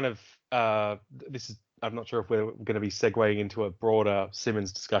that's kind of I'm not sure if we're going to be segueing into a broader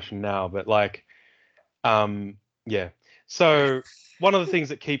Simmons discussion now, but So one of the things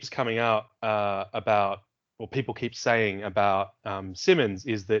that keeps coming out people keep saying about Simmons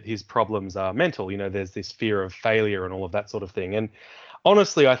is that his problems are mental. There's this fear of failure and all of that sort of thing. And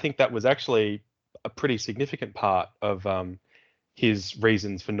honestly, I think that was actually a pretty significant part of his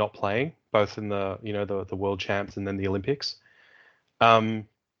reasons for not playing, both in the World Champs and then the Olympics.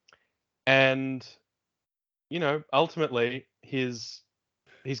 Ultimately, he's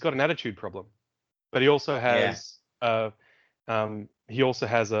got an attitude problem, but he also has a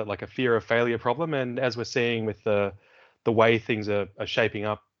fear of failure problem. And as we're seeing with the way things are shaping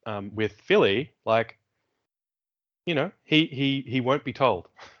up with Philly, he won't be told.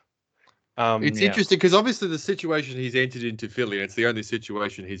 It's interesting because obviously the situation he's entered into Philly, and it's the only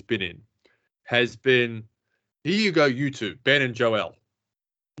situation he's been in, has been, here you go, you two, Ben and Joel.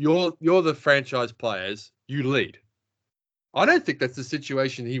 You're the franchise players. You lead. I don't think that's the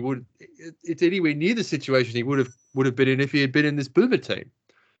situation it's anywhere near the situation he would have been in if he had been in this Boomer team.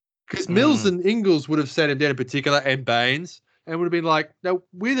 Because Mills and Ingles would have sat him down in particular, and Baines, and would have been like, no,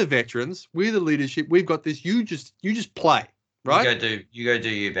 we're the veterans. We're the leadership. We've got this. You just play, right? You go do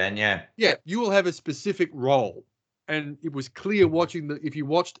you, Ben. Yeah. Yeah. You will have a specific role. And it was clear if you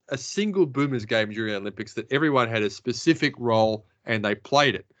watched a single Boomers game during the Olympics, that everyone had a specific role and they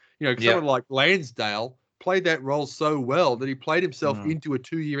played it. Someone like Lansdale played that role so well that he played himself into a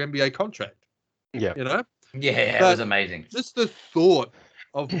 2-year NBA contract. Yeah. Yeah, it was amazing. Just the thought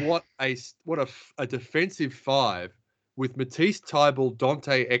of what a defensive five with Matisse Thybulle,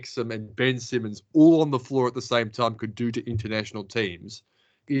 Dante Exum, and Ben Simmons all on the floor at the same time could do to international teams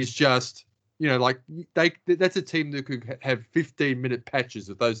is just, that's a team that could have 15-minute patches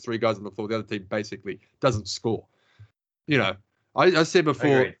of those three guys on the floor. The other team basically doesn't score. I said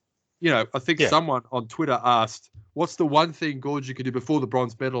before, I think someone on Twitter asked, what's the one thing Goorjian could do before the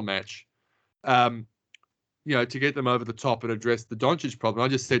bronze medal match, to get them over the top and address the Doncic problem? I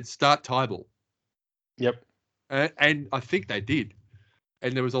just said, start Thybulle. Yep. And I think they did.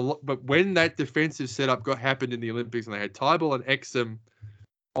 And there was a lot, but when that defensive setup happened in the Olympics and they had Thybulle and Exum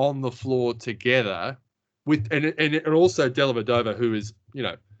on the floor together and also Dellavedova, who is,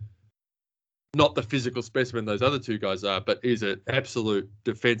 not the physical specimen those other two guys are, but is an absolute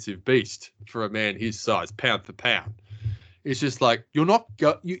defensive beast for a man his size, pound for pound. It's just like, you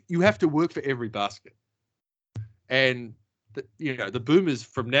have to work for every basket. And, the Boomers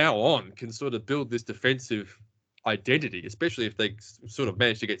from now on can sort of build this defensive identity, especially if they sort of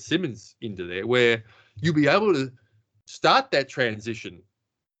manage to get Simmons into there, where you'll be able to start that transition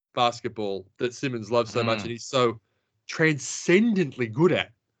basketball that Simmons loves so much and he's so transcendently good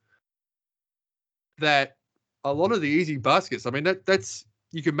at. That a lot of the easy baskets, I mean, that's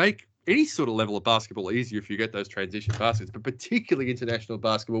you can make any sort of level of basketball easier if you get those transition baskets, but particularly international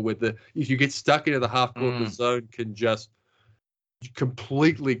basketball, where if you get stuck into the half court, the zone can just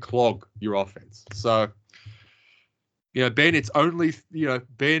completely clog your offense. So, Ben, it's only,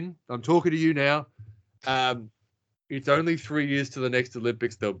 Ben, I'm talking to you now. It's only 3 years to the next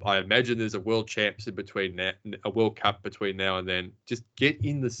Olympics. I imagine there's a World Champs in between that, a World Cup between now and then. Just get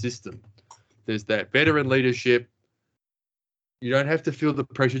in the system. There's that veteran leadership. You don't have to feel the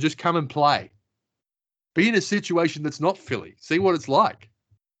pressure. Just come and play. Be in a situation that's not Philly. See what it's like.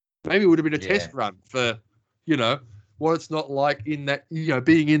 Maybe it would have been a test run for, what it's not like in that,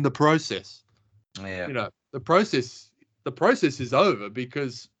 being in the process. Yeah. You know, the process is over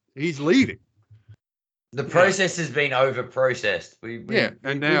because he's leaving. The process has been over processed. We've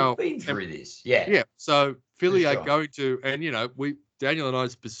now been through this. Yeah. Yeah. So Philly are sure. going to, and Daniel and I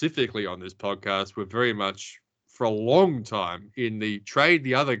specifically on this podcast were very much for a long time in the trade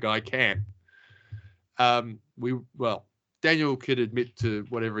the other guy camp. Daniel could admit to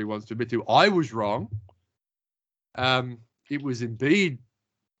whatever he wants to admit to. I was wrong. It was Embiid,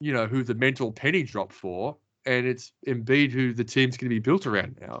 who the mental penny dropped for, and it's Embiid who the team's going to be built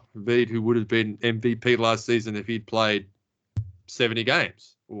around now. Embiid who would have been MVP last season if he'd played 70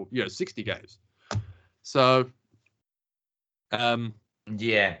 games or 60 games. So,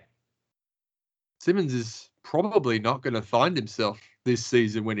 yeah, Simmons is probably not going to find himself this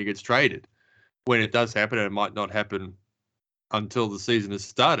season when he gets traded. When it does happen, and it might not happen until the season has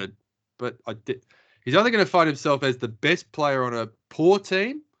started, but he's either going to find himself as the best player on a poor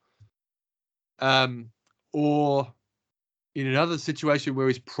team, or in another situation where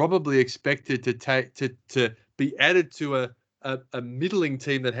he's probably expected to be added to a middling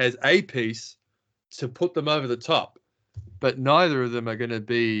team that has a piece to put them over the top. But neither of them are going to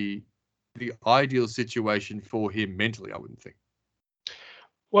be the ideal situation for him mentally, I wouldn't think.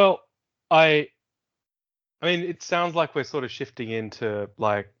 Well, I mean, it sounds like we're sort of shifting into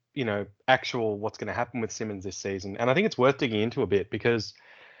actual what's going to happen with Simmons this season. And I think it's worth digging into a bit because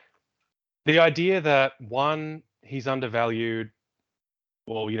the idea that one, he's undervalued,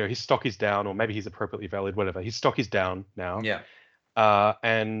 well, his stock is down, or maybe he's appropriately valued, whatever. His stock is down now. Yeah.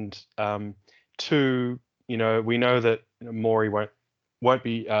 And two, we know that Morey won't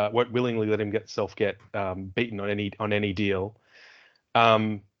willingly let him get beaten on any deal.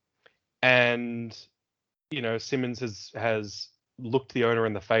 And Simmons has looked the owner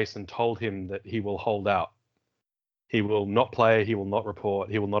in the face and told him that he will hold out. He will not play, he will not report,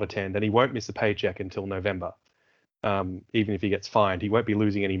 he will not attend, and he won't miss a paycheck until November. Even if he gets fined, he won't be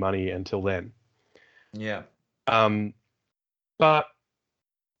losing any money until then. Yeah. But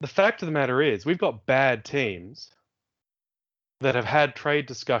the fact of the matter is, we've got bad teams that have had trade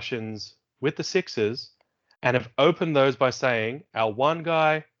discussions with the Sixers and have opened those by saying our one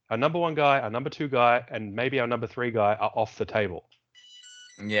guy, our number one guy, our number two guy, and maybe our number three guy are off the table.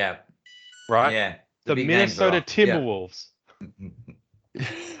 Yeah. Right? Yeah. The Minnesota Timberwolves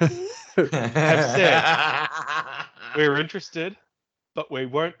have said we're interested, but we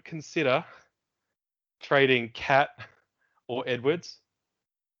won't consider trading Cat or Edwards.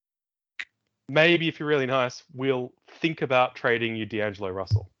 Maybe if you're really nice, we'll think about trading you D'Angelo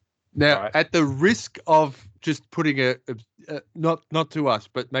Russell. Now, right? At the risk of just putting not to us,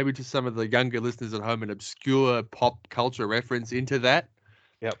 but maybe to some of the younger listeners at home, an obscure pop culture reference into that.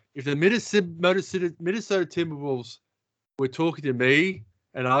 Yep. If the Minnesota Timberwolves were talking to me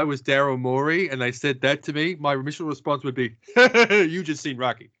and I was Daryl Morey and they said that to me, my initial response would be, "You just seen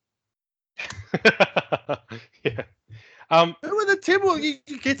Rocky." Yeah. Who are the Timberwolves?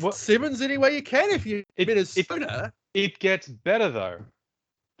 You get Simmons any way you can if you're Minnesota. It gets better though,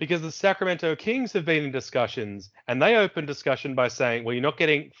 because the Sacramento Kings have been in discussions, and they opened discussion by saying, "Well, you're not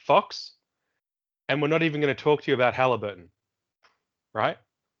getting Fox, and we're not even going to talk to you about Halliburton." Right?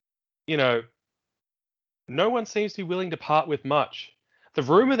 No one seems to be willing to part with much. The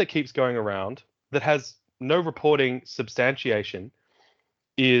rumor that keeps going around that has no reporting substantiation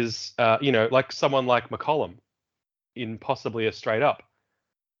is, like someone like McCollum in possibly a straight up.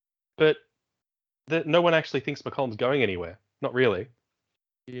 But no one actually thinks McCollum's going anywhere. Not really.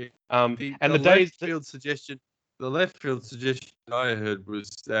 Yeah. The left field suggestion I heard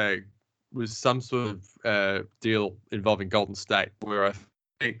was some sort of deal involving Golden State, where I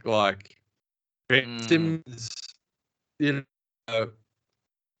think Ben Simmons, in a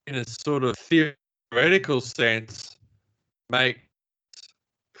sort of theoretical sense, make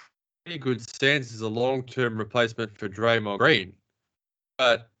pretty good sense as a long-term replacement for Draymond Green.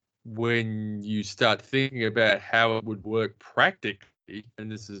 But when you start thinking about how it would work practically,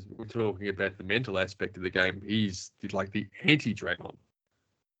 and we're talking about the mental aspect of the game, he's like the anti-Draymond.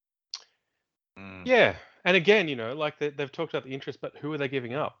 Yeah, and again, they've talked about the interest, but who are they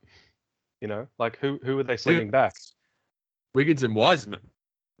giving up? Who are they sending back? Wiggins and Wiseman,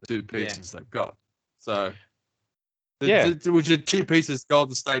 the two pieces they've got. So, which are two pieces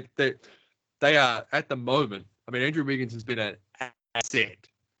Golden State they are at the moment. I mean, Andrew Wiggins has been an asset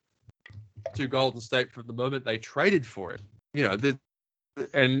to Golden State from the moment they traded for him.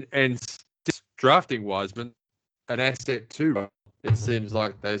 And drafting Wiseman, an asset too. It seems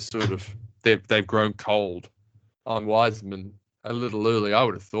like they've grown cold on Wiseman a little early, I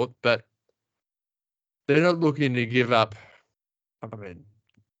would have thought, but they're not looking to give up. I mean,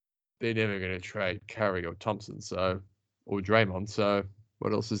 they're never going to trade Curry or Thompson, or Draymond. So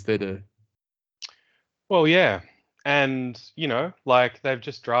what else is there to? Well, yeah, and like they've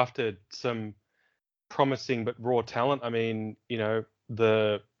just drafted some promising but raw talent. I mean,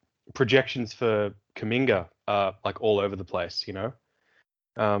 the projections for Kuminga are like all over the place.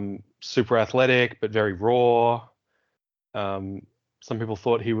 Super athletic but very raw. Some people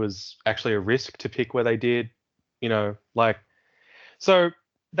thought he was actually a risk to pick where they did. Like, so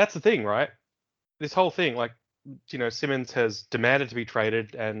that's the thing, right? This whole thing, like, Simmons has demanded to be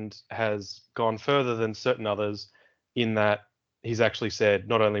traded and has gone further than certain others in that he's actually said,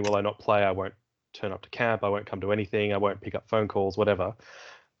 not only will I not play, I won't turn up to camp, I won't come to anything, I won't pick up phone calls, whatever.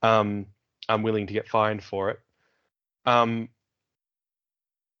 I'm willing to get fined for it. But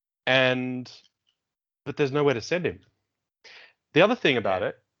there's nowhere to send him. The other thing about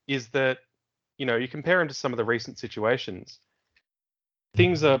it is that, you compare him to some of the recent situations,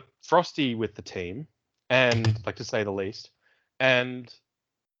 things are frosty with the team, and like to say the least. And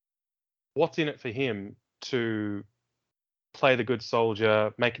what's in it for him to play the good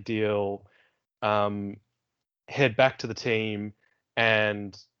soldier, make a deal, head back to the team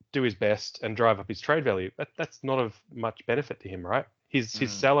and do his best and drive up his trade value? That's not of much benefit to him, right? His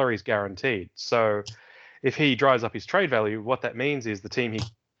salary is guaranteed. So if he drives up his trade value, what that means is the team he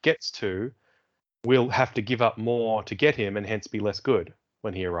gets to will have to give up more to get him and hence be less good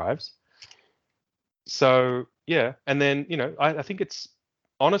when he arrives. So, yeah. And then, I think it's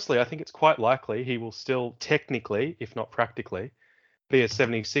quite likely he will still technically, if not practically, be a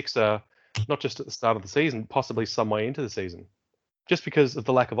 76er, not just at the start of the season, possibly some way into the season, just because of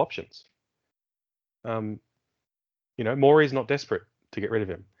the lack of options. Morey's not desperate to get rid of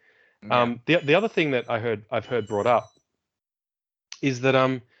him. Yeah. The other thing that I've heard brought up is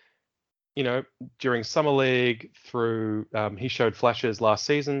that during summer league through he showed flashes last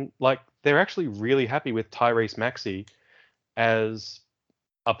season, like they're actually really happy with Tyrese Maxey as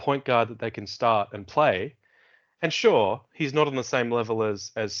a point guard that they can start and play. And sure, he's not on the same level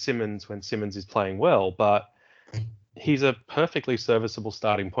as Simmons when Simmons is playing well, but he's a perfectly serviceable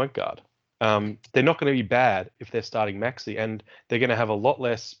starting point guard. They're not going to be bad if they're starting Maxey, and they're going to have a lot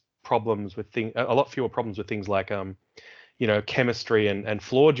fewer problems with things like chemistry and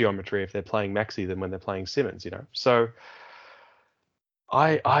floor geometry if they're playing Maxey than when they're playing Simmons. So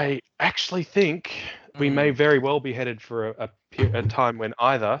I actually think we may very well be headed for a time when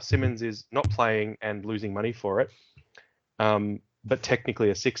either Simmons is not playing and losing money for it, but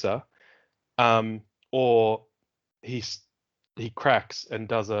technically a Sixer, or he cracks and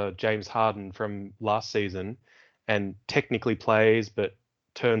does a James Harden from last season and technically plays but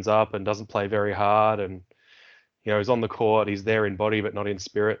turns up and doesn't play very hard and he's on the court, he's there in body but not in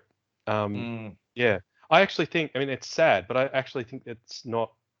spirit. Yeah. I actually think, it's sad, but I actually think it's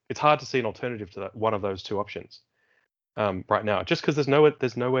hard to see an alternative to that, one of those two options right now, just because there's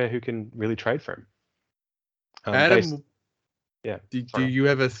nowhere who can really trade for him. Adam, yeah. Do you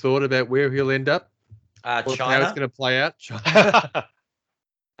ever thought about where he'll end up? China. How it's going to play out? China.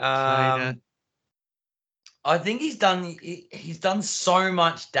 China. I think he's done so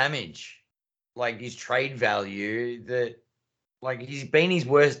much damage, like his trade value, that like he's been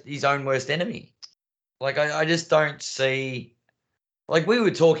his own worst enemy. Like I just don't see, like we were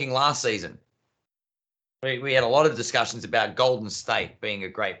talking last season. We had a lot of discussions about Golden State being a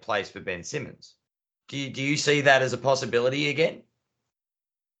great place for Ben Simmons. Do you see that as a possibility again?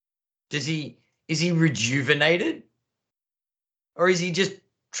 Is he rejuvenated, or is he just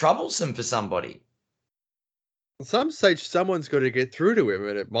troublesome for somebody? At some stage, someone's got to get through to him,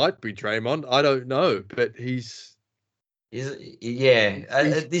 and it might be Draymond. I don't know, but this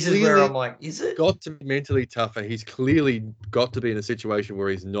is where I'm like, is it? Got to be mentally tougher. He's clearly got to be in a situation where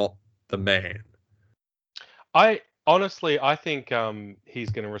he's not the man. I think he's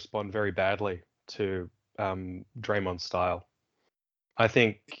going to respond very badly to Draymond's style. I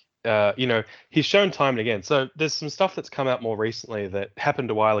think he's shown time and again. So there's some stuff that's come out more recently that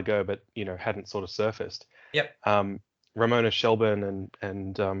happened a while ago, but hadn't sort of surfaced. Yep. Ramona Shelburne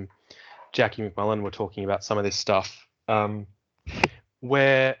and Jackie McMullen were talking about some of this stuff,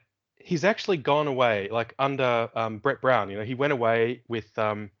 where he's actually gone away, like under Brett Brown. He went away with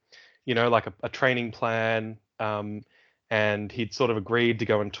like a training plan, and he'd sort of agreed to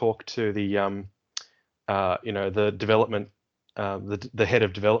go and talk to the the development, the head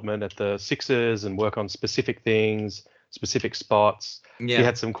of development at the Sixers and work on specific things, specific spots. Yeah. He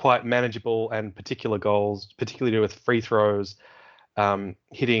had some quite manageable and particular goals, particularly to do with free throws,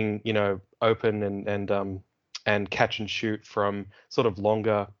 hitting, open and catch and shoot from sort of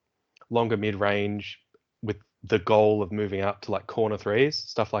longer mid-range with the goal of moving out to like corner threes,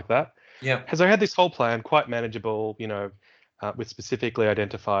 stuff like that. Yeah. So I had this whole plan, quite manageable, with specifically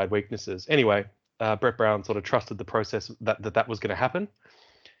identified weaknesses. Anyway, Brett Brown sort of trusted the process that was going to happen.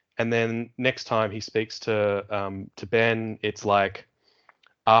 And then next time he speaks to Ben, it's like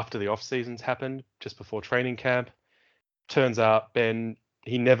after the off season's happened, just before training camp. Turns out Ben,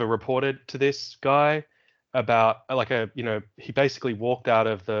 he never reported to this guy about he basically walked out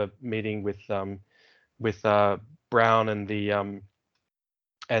of the meeting with Brown and the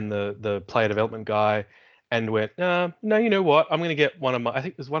player development guy and went, no, you know what? I'm going to get I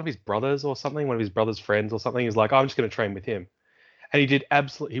think it was one of his brothers or something, one of his brother's friends or something. He's like, I'm just going to train with him. And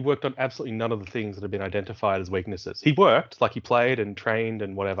he worked on absolutely none of the things that have been identified as weaknesses. He worked, like he played and trained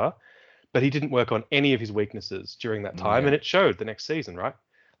and whatever, but he didn't work on any of his weaknesses during that time. Yeah. And it showed the next season, right?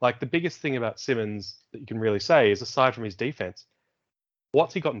 Like the biggest thing about Simmons that you can really say is, aside from his defense,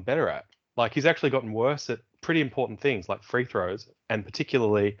 what's he gotten better at? Like he's actually gotten worse at pretty important things like free throws, and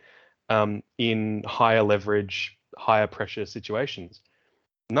particularly in higher leverage, higher pressure situations.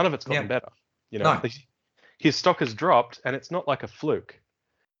 None of it's gotten better. No. His stock has dropped, and it's not like a fluke.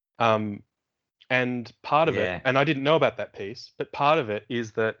 And part of it, and I didn't know about that piece, but part of it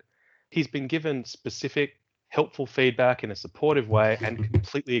is that he's been given specific, helpful feedback in a supportive way and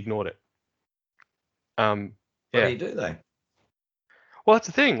completely ignored it. What do you do though? Well, that's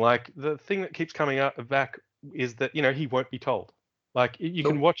the thing. Like the thing that keeps coming back is that he won't be told. Like you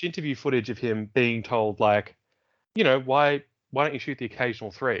can watch interview footage of him being told, like, why don't you shoot the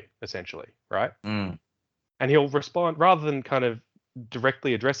occasional three, essentially, right? Mm. And he'll respond rather than kind of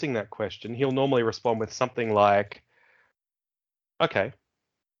directly addressing that question. He'll normally respond with something like, "Okay,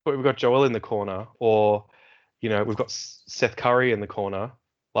 but we've got Joel in the corner, or we've got Seth Curry in the corner.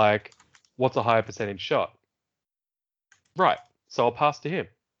 Like, what's a higher percentage shot?" Right. So I'll pass to him,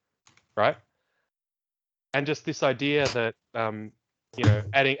 right? And just this idea that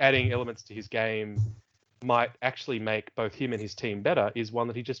adding elements to his game might actually make both him and his team better is one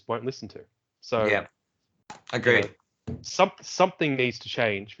that he just won't listen to. So yeah, agreed. Something needs to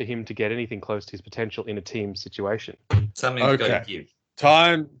change for him to get anything close to his potential in a team situation. Something's got to give.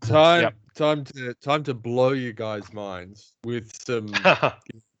 Time to blow you guys' minds with some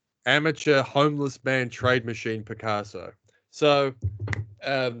amateur homeless man trade machine Picasso. So,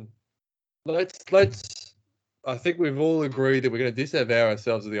 let's. I think we've all agreed that we're going to disavow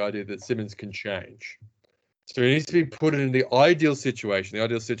ourselves of the idea that Simmons can change. So he needs to be put in the ideal situation. The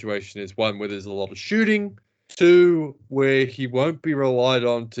ideal situation is one where there's a lot of shooting. Two, where he won't be relied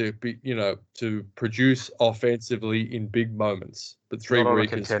on to be, to produce offensively in big moments. But three, not where on he a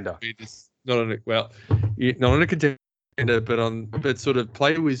contender. Not on a contender, but sort of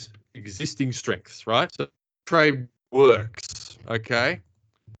play to his existing strengths, right? So trade works, okay.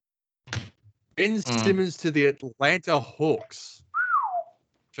 Ben Simmons to the Atlanta Hawks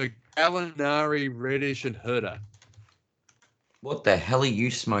for Gallinari, Reddish, and Herter. What the hell are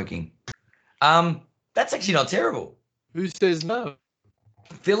you smoking? That's actually not terrible. Who says no?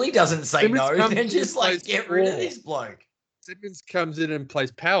 Philly doesn't say Simmons no. Then just like get rid of this bloke. Simmons comes in and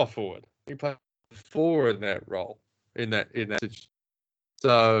plays power forward. He plays forward in that role, in that situation.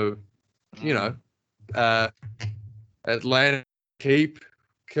 So, Atlanta keep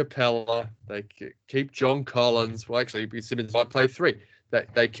Capella. They keep John Collins. Well, actually, Simmons might play three.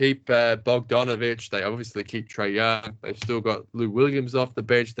 They keep Bogdanovich. They obviously keep Trae Young. They've still got Lou Williams off the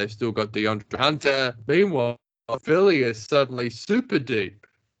bench. They've still got DeAndre Hunter. Meanwhile, Philly is suddenly super deep.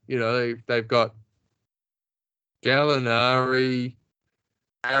 They've got Gallinari,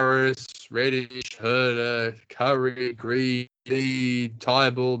 Harris, Reddish, Herter, Curry, Greedy,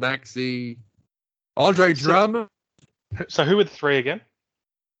 Tybal, Maxey, Andre Drummond. So who were the three again?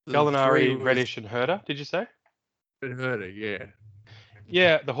 The Gallinari, three Reddish, and Herter, did you say? and Herter, yeah.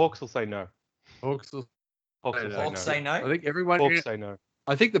 Yeah, the Hawks will say no. Hawks will say no. I think everyone. Hawks say no.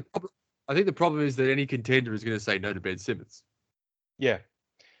 I think the problem is that any contender is going to say no to Ben Simmons. Yeah.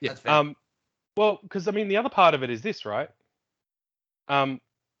 That's fair. Well, because the other part of it is this, right?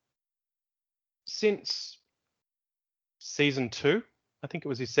 Since season 2, I think it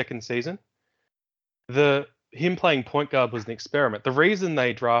was his second season, him playing point guard was an experiment. The reason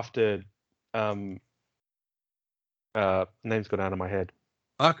they drafted name's gone out of my head.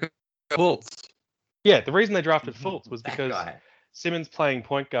 Okay. Fultz. Yeah, the reason they drafted Fultz was because Simmons playing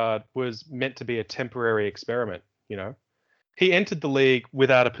point guard was meant to be a temporary experiment, He entered the league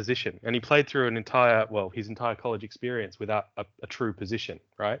without a position, and he played through his entire college experience without a true position,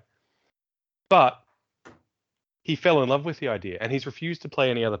 right? But he fell in love with the idea, and he's refused to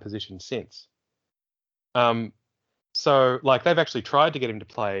play any other position since. So they've actually tried to get him to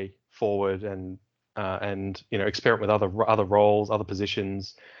play forward and and experiment with other roles, other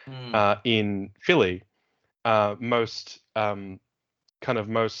positions in Philly. Most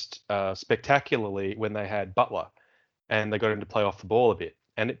spectacularly when they had Butler, and they got him to play off the ball a bit,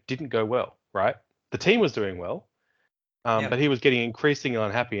 and it didn't go well. Right, the team was doing well, but he was getting increasingly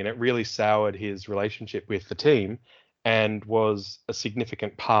unhappy, and it really soured his relationship with the team, and was a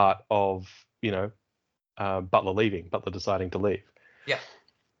significant part of Butler deciding to leave. Yeah.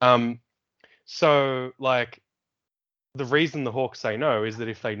 So like, the reason the Hawks say no is that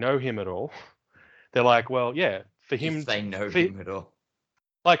if they know him at all, they're like, well, yeah, for him. If they know him at all.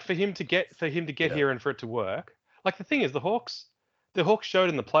 Like for him to get here and for it to work. Like the thing is, the Hawks showed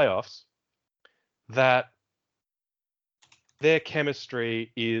in the playoffs that their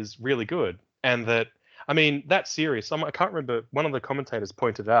chemistry is really good, and that, I mean, that series, I can't remember, one of the commentators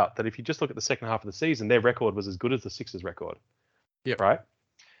pointed out that if you just look at the second half of the season, their record was as good as the Sixers record. Yeah. Right.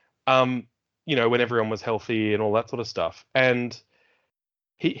 When everyone was healthy and all that sort of stuff, and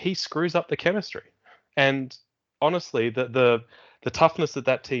he screws up the chemistry, and honestly, the toughness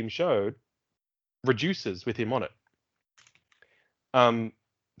that team showed reduces with him on it.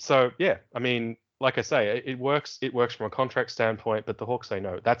 So yeah, I mean, like I say, it works from a contract standpoint, but the Hawks say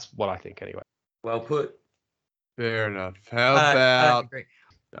no. That's what I think anyway. Well put. Fair enough. How I about? don't agree.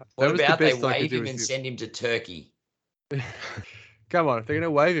 What about they waive him and send him to Turkey? Come on, if they're going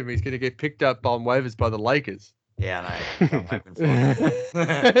to waive him, he's going to get picked up on waivers by the Lakers. Yeah, I know. I'm hoping for it.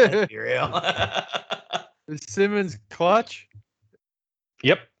 Let's be real. Is Simmons clutch?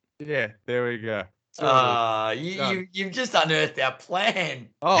 Yep. Yeah, there we go. You've just unearthed our plan.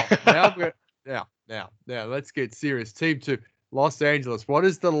 Oh, now let's get serious. Team 2, Los Angeles. What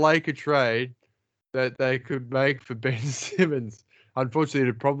is the Laker trade that they could make for Ben Simmons? Unfortunately,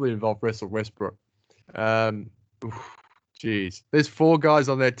 it'd probably involve Russell Westbrook. Jeez, there's 4 guys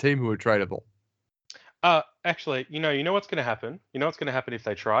on that team who are tradable. Actually, you know what's going to happen? You know what's going to happen if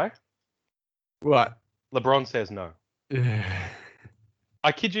they try? What? LeBron says no.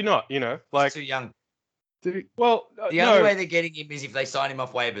 I kid you not. Like, he's too young. Well, the only way they're getting him is if they sign him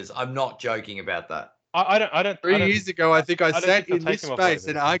off waivers. I'm not joking about that. I don't. 3 years ago, I think I sat in this space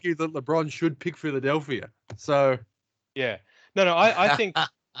and argued that LeBron should pick Philadelphia. So, yeah, no, I think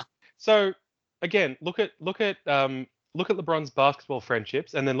so. Again, look at LeBron's basketball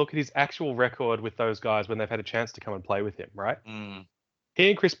friendships, and then look at his actual record with those guys when they've had a chance to come and play with him. Right? He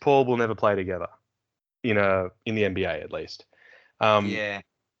and Chris Paul will never play together, in the NBA at least. Yeah.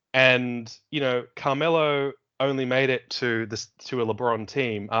 And Carmelo only made it to a LeBron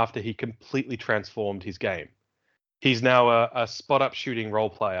team after he completely transformed his game. He's now a spot up shooting role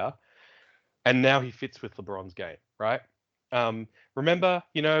player, and now he fits with LeBron's game, right? Remember,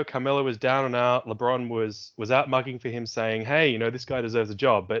 Carmelo was down and out. LeBron was out mugging for him, saying, "Hey, this guy deserves a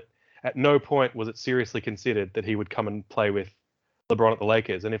job." But at no point was it seriously considered that he would come and play with LeBron at the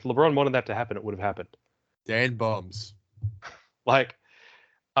Lakers. And if LeBron wanted that to happen, it would have happened. Dan bombs. Like,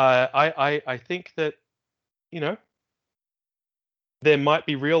 I think that, there might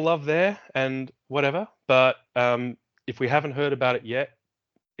be real love there and whatever, but if we haven't heard about it yet,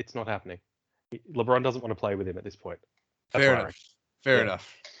 it's not happening. LeBron doesn't want to play with him at this point. Fair enough. Fair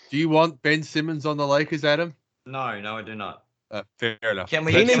enough. Do you want Ben Simmons on the Lakers, Adam? No, I do not. Fair enough. Can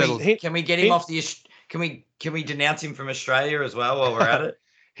we get him off the? Can we denounce him from Australia as well while we're at it?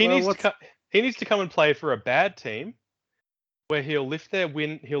 He needs to come and play for a bad team, where he'll lift their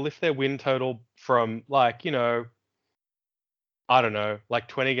win total from, like, I don't know, like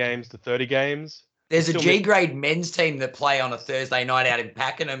 20 games to 30 games. There's a G-grade men's team that play on a Thursday night out in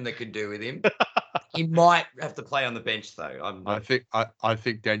Pakenham that could do with him. He might have to play on the bench though. I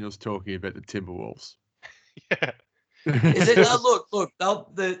think Daniel's talking about the Timberwolves. Yeah. Is it? Look.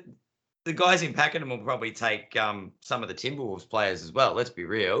 The guys in Pakenham will probably take some of the Timberwolves players as well. Let's be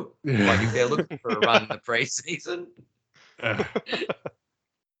real. Like, if they're looking for a run in the preseason.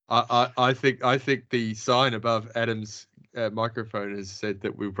 I think the sign above Adam's microphone has said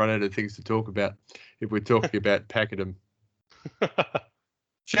that we've run out of things to talk about if we're talking about Pakenham.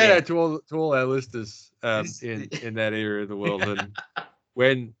 Shout out to all our listeners in that area of the world. And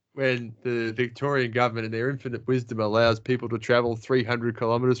when the Victorian government, in their infinite wisdom, allows people to travel 300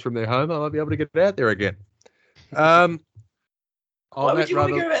 kilometres from their home, I might be able to get out there again. Why would you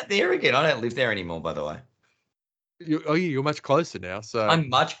want to go out there again? I don't live there anymore, by the way. You're much closer now. So I'm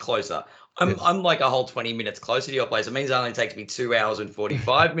much closer. I'm like a whole 20 minutes closer to your place. It means it only takes me 2 hours and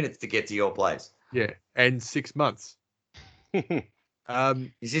 45 minutes to get to your place. Yeah, and 6 months. Is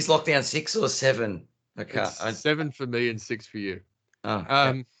this lockdown 6 or 7? Okay, 7 for me and 6 for you.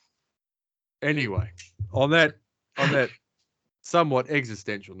 Oh, Anyway, on that somewhat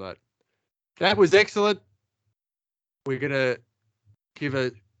existential note, That was excellent. We're going to give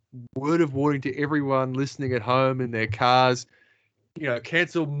a word of warning to everyone listening at home in their cars.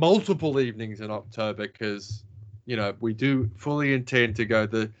 Cancel multiple evenings in October because, we do fully intend to go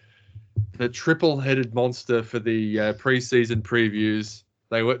the triple-headed monster for the preseason previews.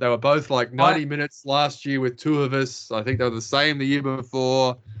 They were both like 90 minutes last year with two of us. I think they were the same the year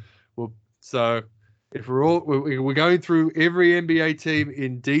before. So if we're going through every NBA team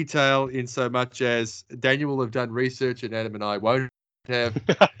in detail, in so much as Daniel will have done research and Adam and I won't have.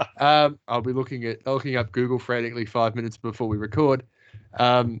 I'll be looking up Google frantically 5 minutes before we record.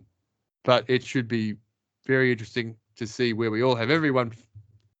 But it should be very interesting to see where we all have everyone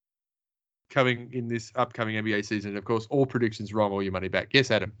coming in this upcoming NBA season. And of course, all predictions wrong, all your money back.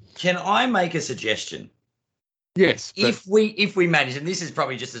 Yes, Adam. Can I make a suggestion? Yes. If we manage, and this is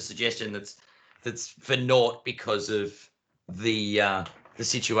probably just a suggestion that's for naught because of the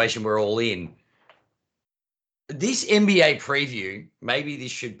situation we're all in. This NBA preview, maybe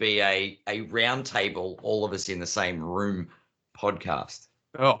this should be a round table, all of us in the same room podcast.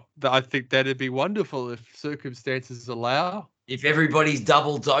 Oh, I think that'd be wonderful if circumstances allow. If everybody's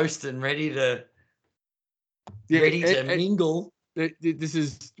double dosed and ready to mingle. This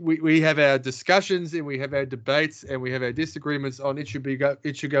is we have our discussions and we have our debates and we have our disagreements on it should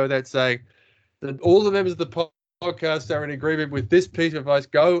go without saying that all the members of the podcast are in agreement with this piece of advice.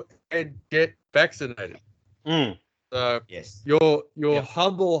 Go and get vaccinated. So yes, your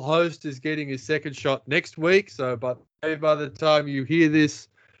humble host is getting his second shot next week. So by the time you hear this,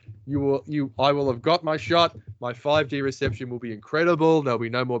 I will have got my shot. My 5G reception will be incredible. There'll be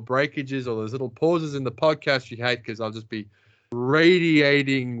no more breakages or those little pauses in the podcast you hate because I'll just be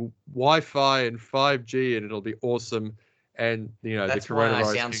radiating Wi-Fi and 5G and it'll be awesome. And that's the why coronavirus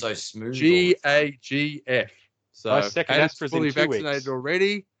I sound so smooth. GAGF. So Adam's fully vaccinated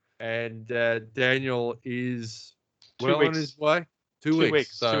already, and Daniel is on his way. 2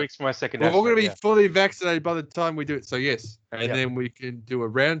 weeks. So 2 weeks for my second. we're all going to be fully vaccinated by the time we do it. So yes, and then we can do a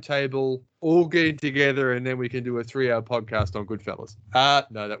round table, all getting together, and then we can do a 3-hour podcast on Goodfellas.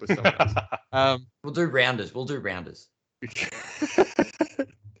 No, that was someone else. We'll do rounders.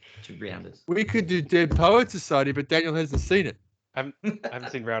 Two rounders. We could do Dead Poet Society, but Daniel hasn't seen it. I haven't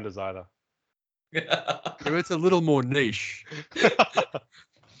seen Rounders either. So it's a little more niche.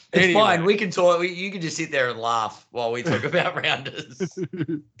 It's fine. We can talk. You can just sit there and laugh while we talk about rounders.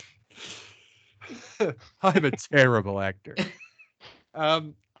 I'm a terrible actor.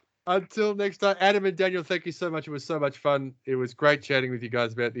 Until next time, Adam and Daniel, thank you so much. It was so much fun. It was great chatting with you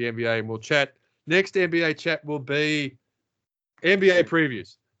guys about the NBA, and we'll chat. Next NBA chat will be NBA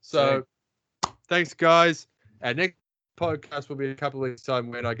previews. So thanks, guys. Our next podcast will be a couple of weeks'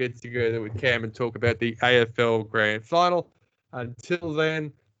 time when I get together with Cam and talk about the AFL Grand Final. Until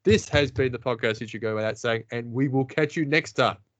then, this has been the podcast you should go without saying, and we will catch you next time.